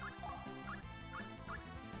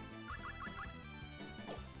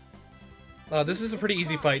 This is a pretty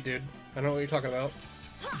easy fight, dude. I don't know what you're talking about.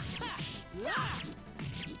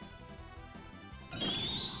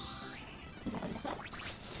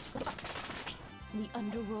 The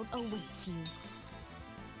underworld awaits you.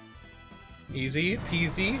 Easy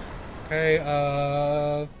peasy. Okay,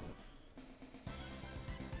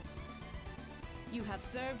 You have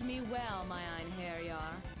served me well, my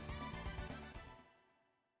Einherjar.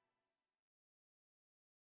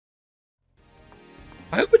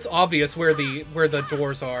 I hope it's obvious where the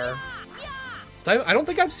doors are. I don't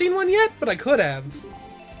think I've seen one yet, but I could have.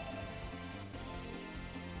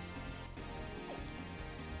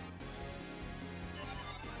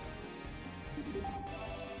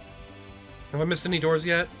 Have I missed any doors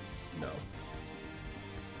yet? No.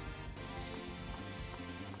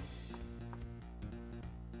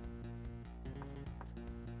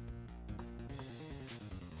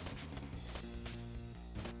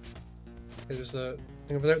 There's a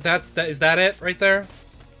thing over there. Is that it right there?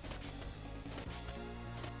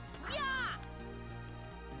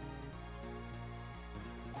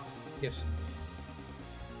 Yes.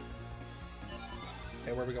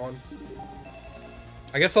 Okay, where are we going?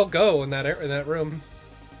 I guess I'll go in that room.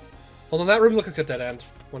 Hold on, that room looks like a dead end.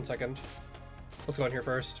 1 second. Let's go in here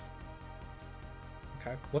first.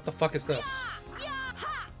 Okay, what the fuck is this?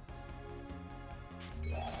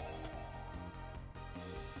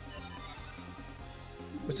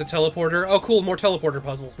 It's a teleporter. Oh, cool, more teleporter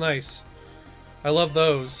puzzles. Nice. I love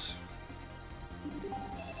those.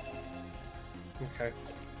 Okay.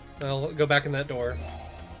 I'll go back in that door.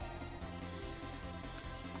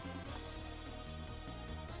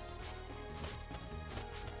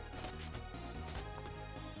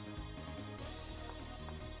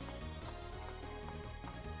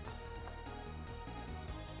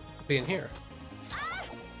 Be in here.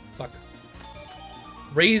 Fuck.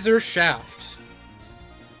 Razor shaft.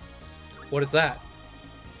 What is that?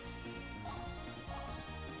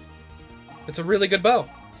 It's a really good bow.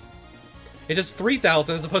 It does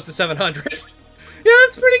 3,000 as opposed to 700. Yeah,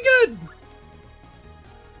 that's pretty good.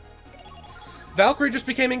 Valkyrie just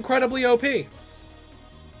became incredibly OP.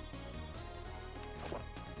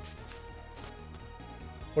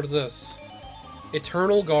 What is this?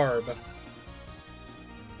 Eternal Garb.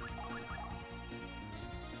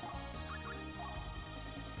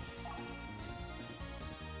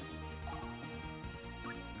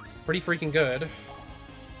 Pretty freaking good.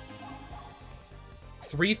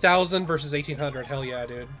 3,000 versus 1,800. Hell yeah,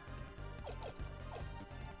 dude.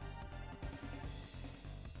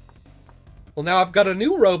 Well, now I've got a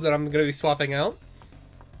new robe that I'm going to be swapping out.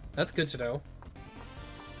 That's good to know.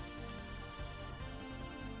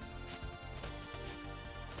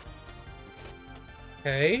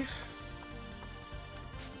 Okay.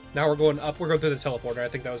 Now we're going up. We're going through the teleporter. I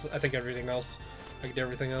think everything else. I did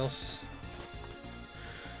everything else.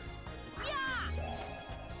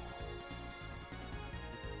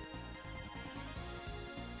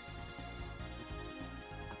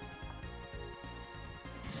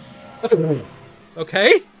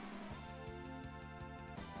 Okay.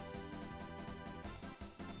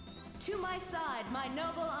 To my side, my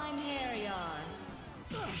noble Einherjar.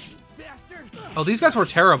 Oh, these guys were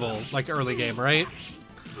terrible, like, early game, right?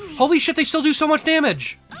 Holy shit, they still do so much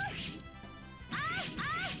damage!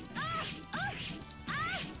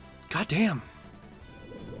 God damn.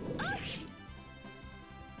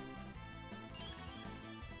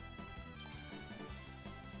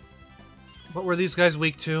 What were these guys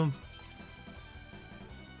weak to?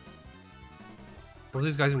 What were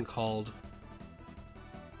these guys even called?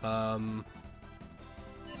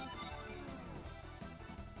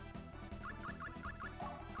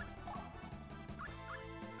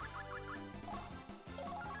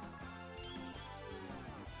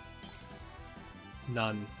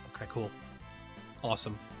 None. Okay, cool.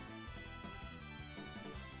 Awesome.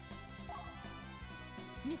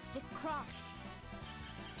 Mystic Cross.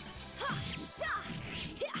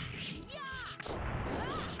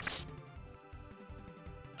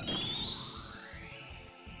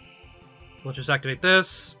 We'll just activate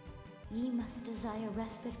this. Ye must desire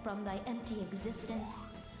respite from thy empty existence.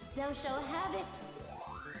 Thou shalt have it.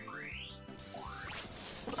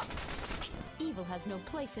 Evil has no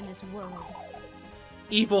place in this world.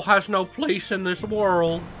 Evil has no place in this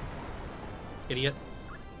world. Idiot.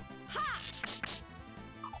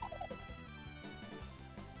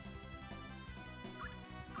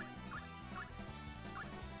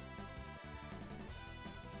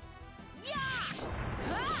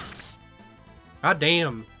 God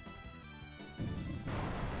damn.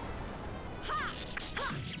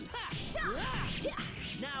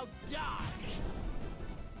 Now die.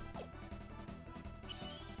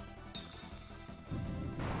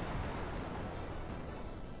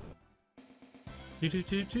 That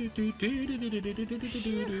didn't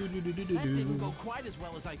go quite as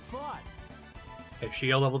well as I thought. Okay,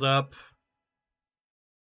 Shield leveled up.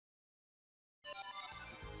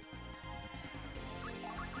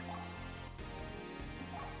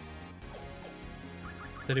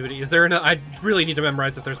 Anybody? Is there an? I really need to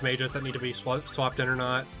memorize if there's mages that need to be swapped in or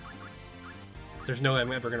not. There's no way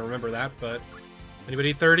I'm ever gonna remember that, but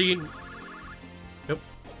anybody 30? Nope.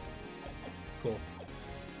 Cool.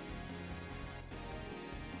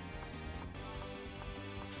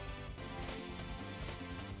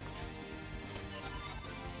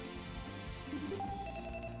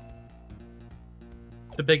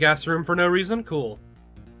 The big ass room for no reason? Cool.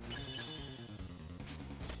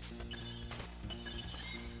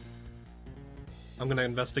 I'm gonna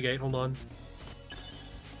investigate, hold on.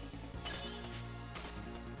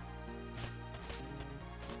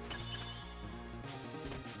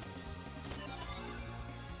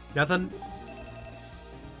 Nothing?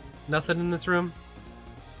 Nothing in this room?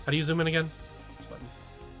 How do you zoom in again? This button.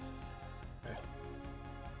 Okay.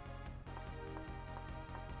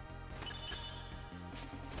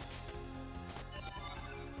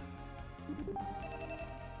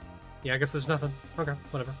 Yeah, I guess there's nothing. Okay,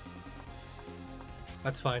 whatever.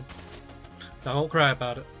 That's fine. I won't cry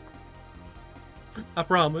about it. I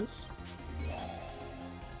promise.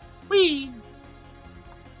 Whee!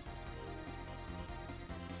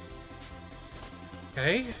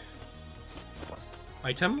 Okay.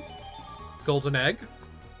 Item. Golden egg.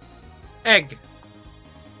 Egg!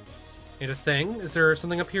 Need a thing. Is there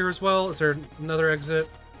something up here as well? Is there another exit?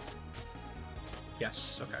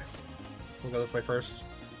 Yes, okay. We'll go this way first.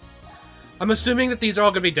 I'm assuming that these are all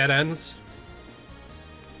gonna be dead ends.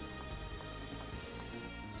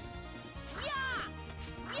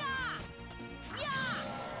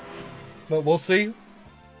 But we'll see.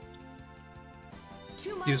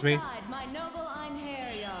 Excuse me.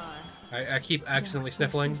 I keep accidentally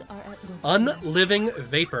sniffling. Unliving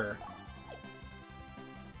vapor.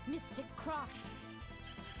 Mystic Cross.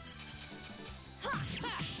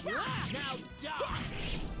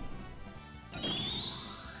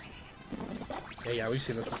 Yeah, we've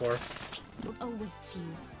seen this before. Awaits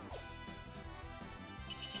you.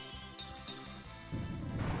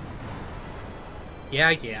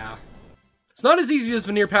 Yeah. It's not as easy as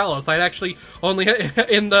Veneer Palace. I'd actually only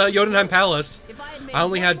in the Jotunheim Palace. I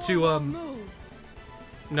only had to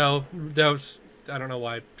No, that was. I don't know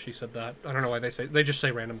why she said that. I don't know why they just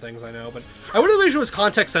say random things. I know, but I would have wished it was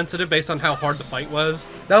context sensitive based on how hard the fight was.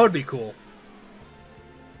 That would be cool.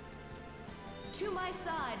 To my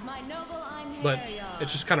side, my noble Einherjar. But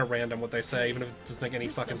it's just kind of random what they say, even if it doesn't make any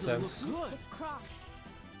fucking sense.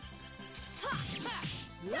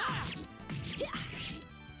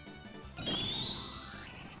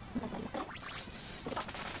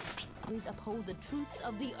 Please uphold the truths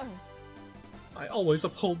of the earth. I always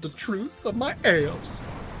uphold the truths of my ass.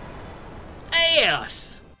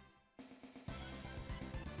 Ass!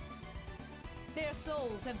 Their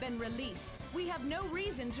souls have been released. We have no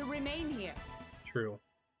reason to remain here. True.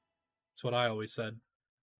 That's what I always said.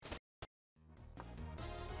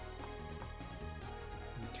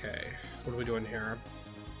 Okay, what are we doing here?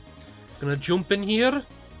 Gonna jump in here.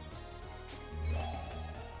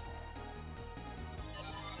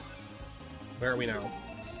 Where are we now?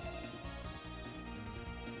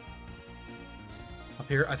 Up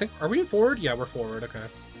here? I think, are we in forward? Yeah, we're forward, okay.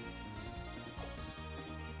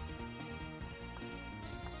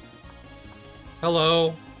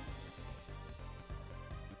 Hello.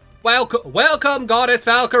 Welcome, Goddess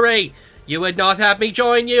Valkyrie! You would not have me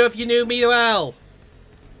join you if you knew me well.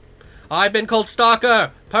 I've been called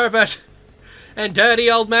stalker, pervert, and dirty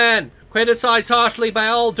old man, criticized harshly by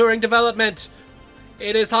all during development.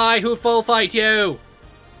 It is I who full fight you.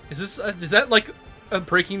 Is that like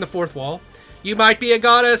breaking the fourth wall? You might be a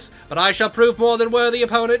goddess, but I shall prove more than worthy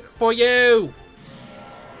opponent for you.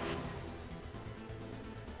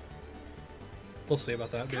 We'll see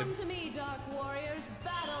about that, dude. Come to me, Dark Warriors.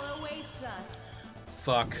 Battle awaits us.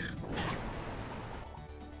 Fuck.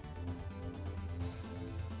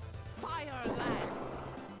 Fire lands.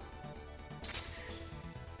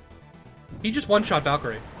 He just one-shot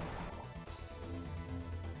Valkyrie.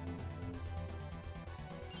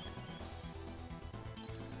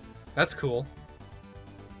 That's cool.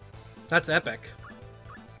 That's epic.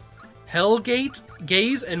 Hellgate,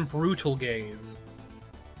 Gaze, and Brutal Gaze.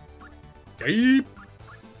 Gape!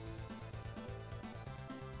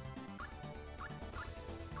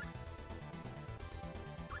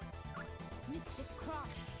 Mystic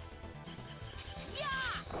Cross.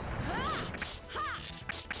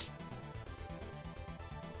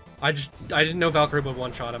 I didn't know Valkyrie would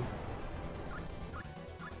one-shot him.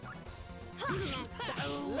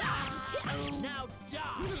 Now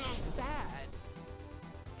die. Bad.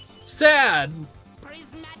 Sad!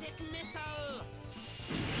 Prismatic missile.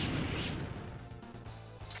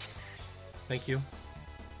 Thank you.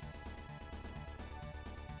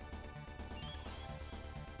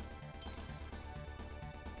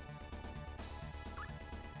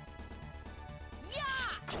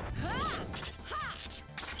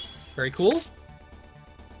 Very cool.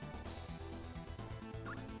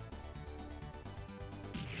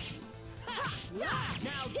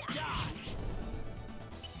 Now die.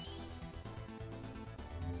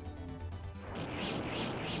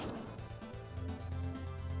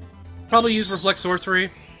 Probably use Reflect Sorcery.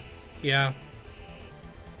 Yeah.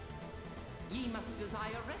 Ye must desire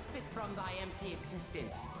respite from thy empty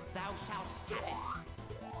existence. Thou shalt have it.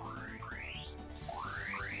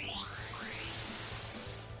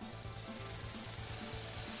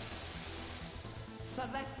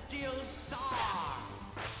 Celestial star.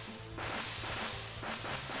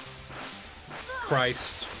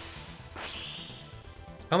 Christ.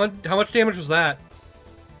 How much damage was that?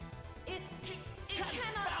 It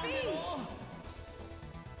cannot be.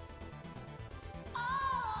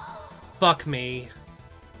 Oh. Fuck me.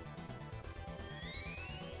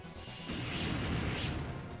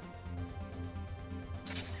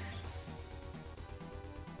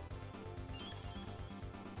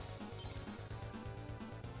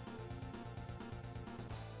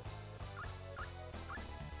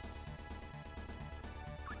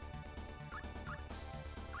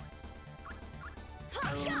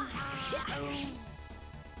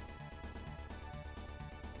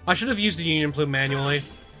 I should have used the Union Plume manually.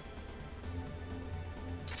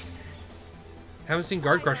 Haven't seen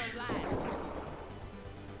Guard Crush.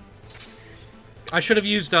 I should have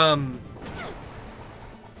used, I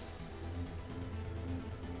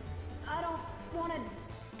don't want to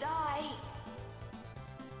die.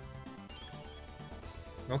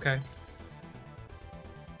 Okay.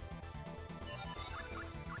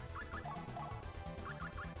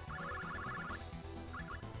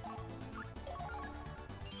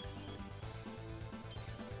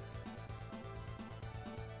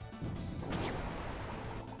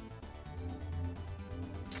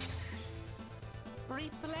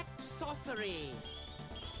 Reflect sorcery.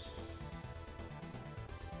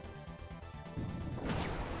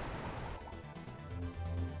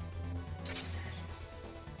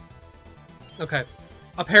 Okay.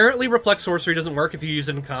 Apparently, Reflect Sorcery doesn't work if you use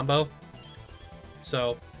it in combo.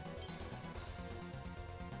 So...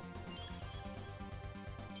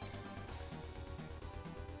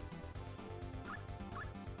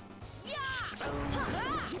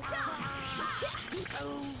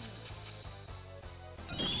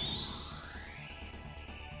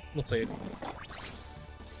 We'll see.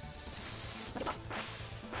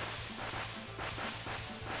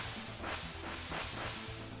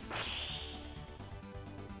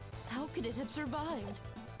 How could it have survived?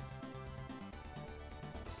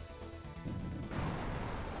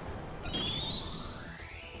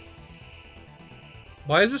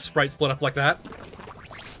 Why is this sprite split up like that?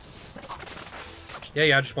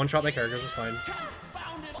 Yeah, just one-shot my characters, it's fine.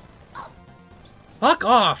 Fuck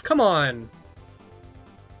off! Come on!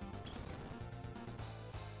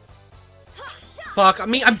 Fuck,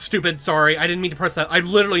 I'm stupid, sorry. I didn't mean to press that. I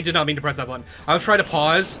literally did not mean to press that button. I was trying to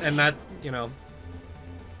pause, and that, you know...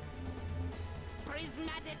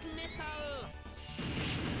 Prismatic missile.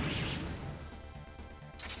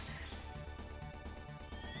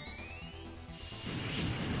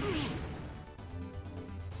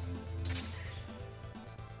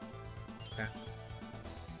 Okay.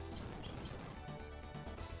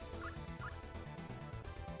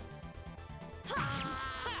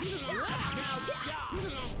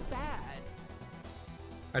 Bad.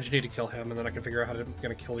 I just need to kill him, and then I can figure out how to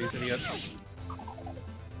gonna kill these idiots.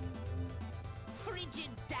 Frigid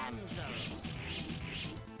damsel.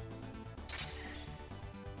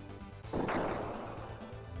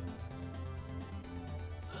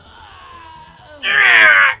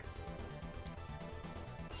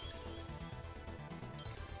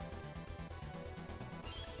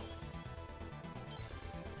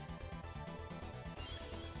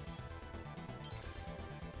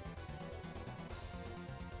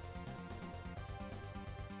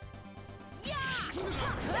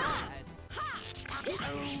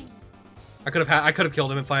 I could have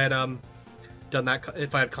killed him if I had done that,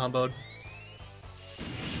 if I had comboed.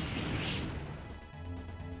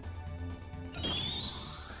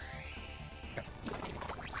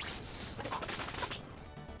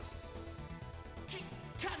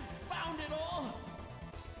 Confound it all.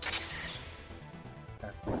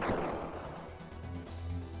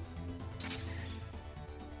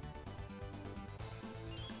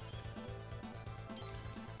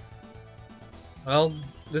 Well,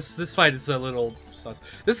 this fight is a little sus.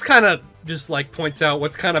 This kind of just like points out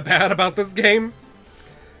what's kind of bad about this game.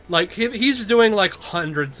 Like he's doing like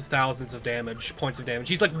hundreds of thousands of points of damage.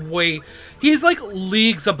 He's like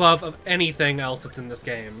leagues above of anything else that's in this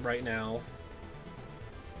game right now.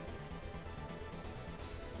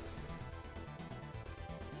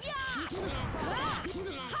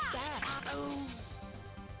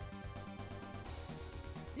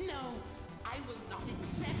 No, I will not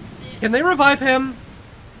accept this. Can they revive him?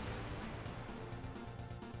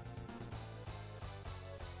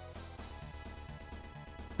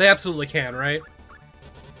 They absolutely can, right?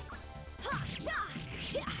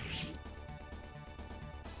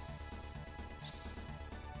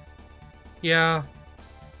 Yeah.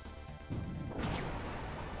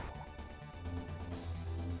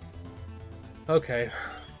 Okay.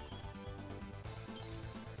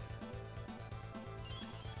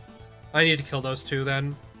 I need to kill those two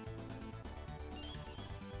then.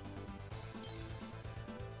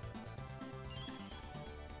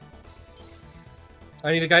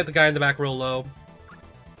 I need to get the guy in the back real low.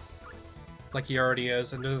 Like he already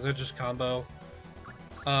is, and does it just combo?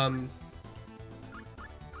 I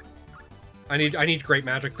need great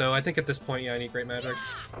magic though. I think at this point, yeah, I need great magic.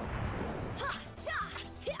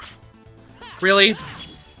 Really?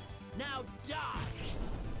 Now die.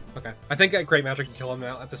 Okay. I think great magic can kill him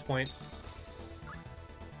now at this point.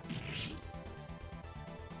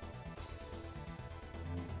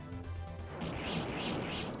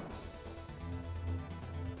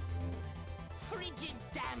 Frigid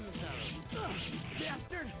damsel.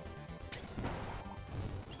 Bastard.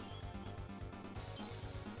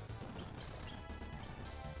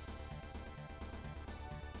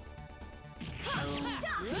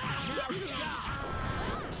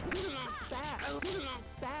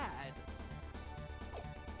 Bad.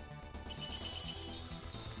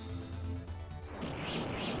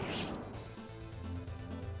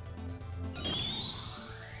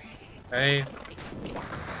 Hey.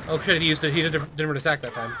 Oh shit, he used it. He did a different attack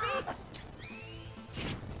that time.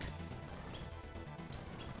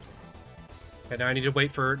 Okay, now I need to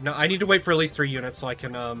wait for... No, I need to wait for at least 3 units so I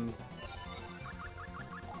can,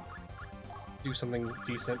 do something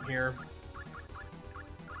decent here.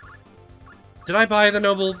 Did I buy the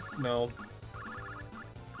noble? No.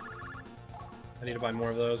 I need to buy more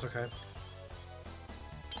of those, okay.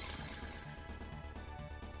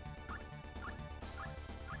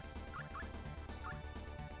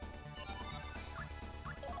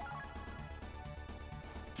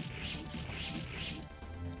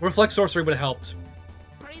 Reflect Sorcery would have helped.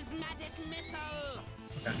 Prismatic missile.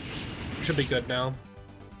 Okay. Should be good now.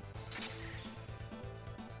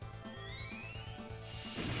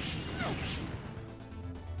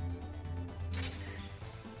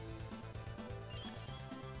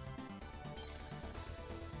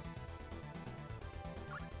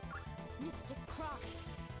 Mr. Cross.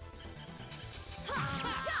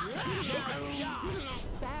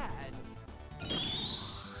 Bad.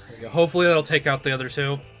 There we go. Hopefully that'll take out the other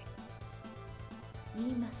two.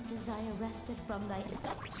 Ye must desire respite from thy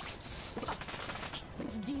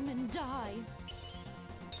demon die.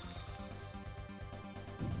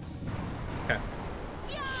 Okay.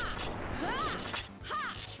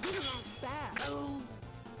 Bad.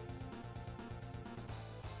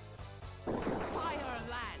 Fire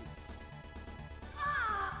lance.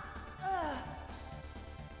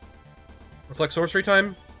 Reflect Sorcery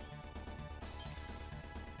time.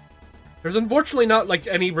 There's unfortunately not, like,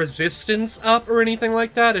 any resistance up or anything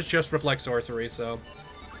like that. It's just Reflect Sorcery, so...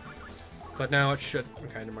 But now it should...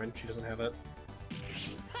 Okay, never mind. She doesn't have it.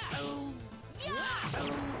 Cool.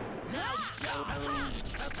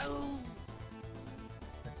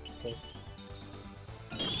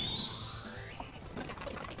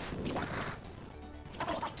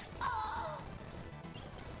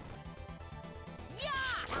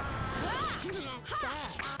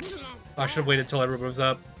 I should have waited till everyone was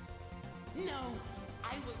up. No,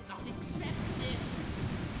 I will not accept this.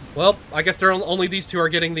 Well, I guess they're only these two are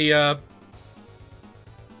getting the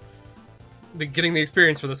getting the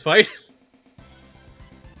experience for this fight.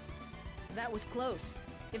 That was close.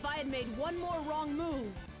 If I had made one more wrong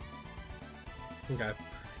move. Okay.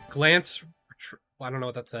 Glance... I don't know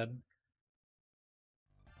what that said.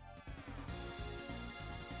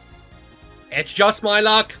 It's just my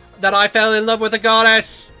luck that I fell in love with a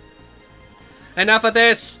goddess. Enough of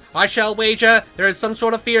this. I shall wager there is some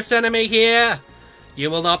sort of fierce enemy here. You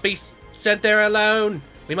will not be sent there alone.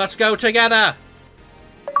 We must go together.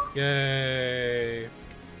 Yay.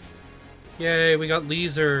 Yay, we got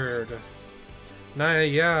Lizard. Nah,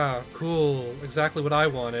 yeah, cool. Exactly what I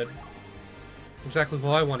wanted. Exactly who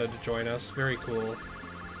I wanted to join us. Very cool.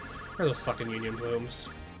 Where are those fucking Union Blooms?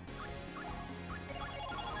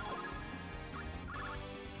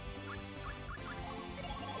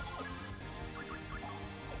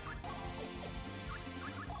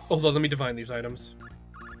 Hold on, let me divine these items.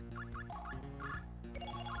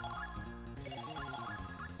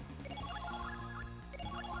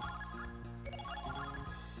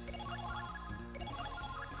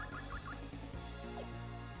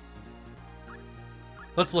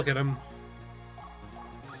 Let's look at him.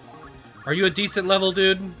 Are you a decent level,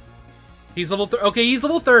 dude? He's level okay, he's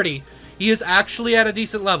level 30. He is actually at a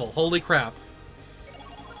decent level. Holy crap.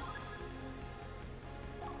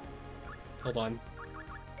 Hold on.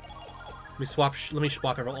 Let me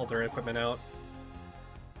swap all their equipment out.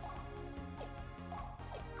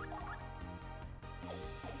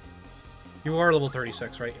 You are level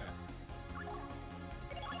 36, right? Yeah.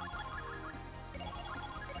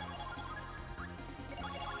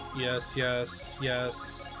 Yes, yes,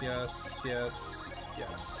 yes, yes, yes,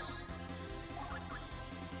 yes.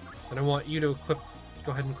 And I want you to equip...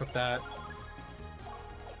 Go ahead and equip that.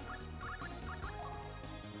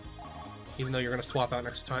 Even though you're gonna swap out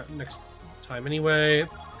next time anyway.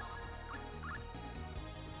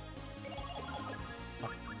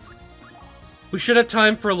 We should have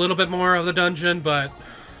time for a little bit more of the dungeon, but...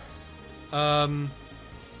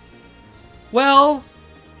 Well...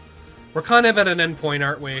 We're kind of at an end point,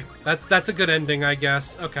 aren't we? That's a good ending, I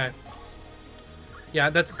guess. Okay. Yeah,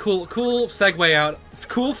 that's a cool segue out. It's a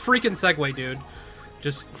cool freaking segue, dude.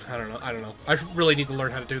 Just, I don't know. I really need to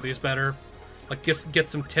learn how to do these better. Like, get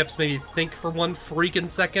some tips, maybe think for one freaking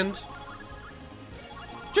second.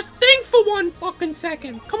 Just think for one fucking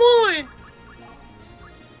second! Come on!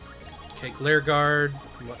 Okay, Glare Guard.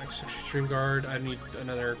 Extreme Guard. I need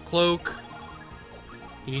another Cloak.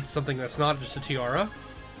 You need something that's not just a Tiara.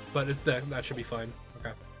 But it's that should be fine.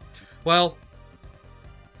 Okay. Well,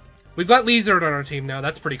 we've got Lizard on our team now.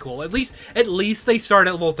 That's pretty cool. At least they start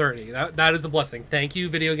at level 30. That is a blessing. Thank you,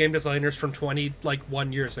 video game designers from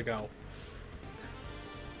 1 years ago.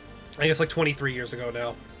 I guess like 23 years ago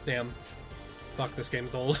now. Damn. fuck, this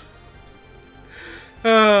game's old.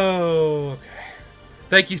 Oh, okay.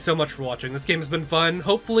 Thank you so much for watching. This game has been fun.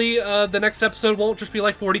 Hopefully, the next episode won't just be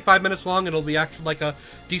like 45 minutes long. It'll be actually like a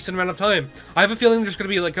decent amount of time. I have a feeling there's going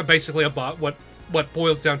to be like basically a what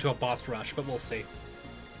boils down to a boss rush, but we'll see.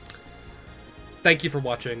 Thank you for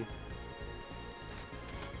watching.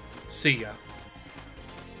 See ya.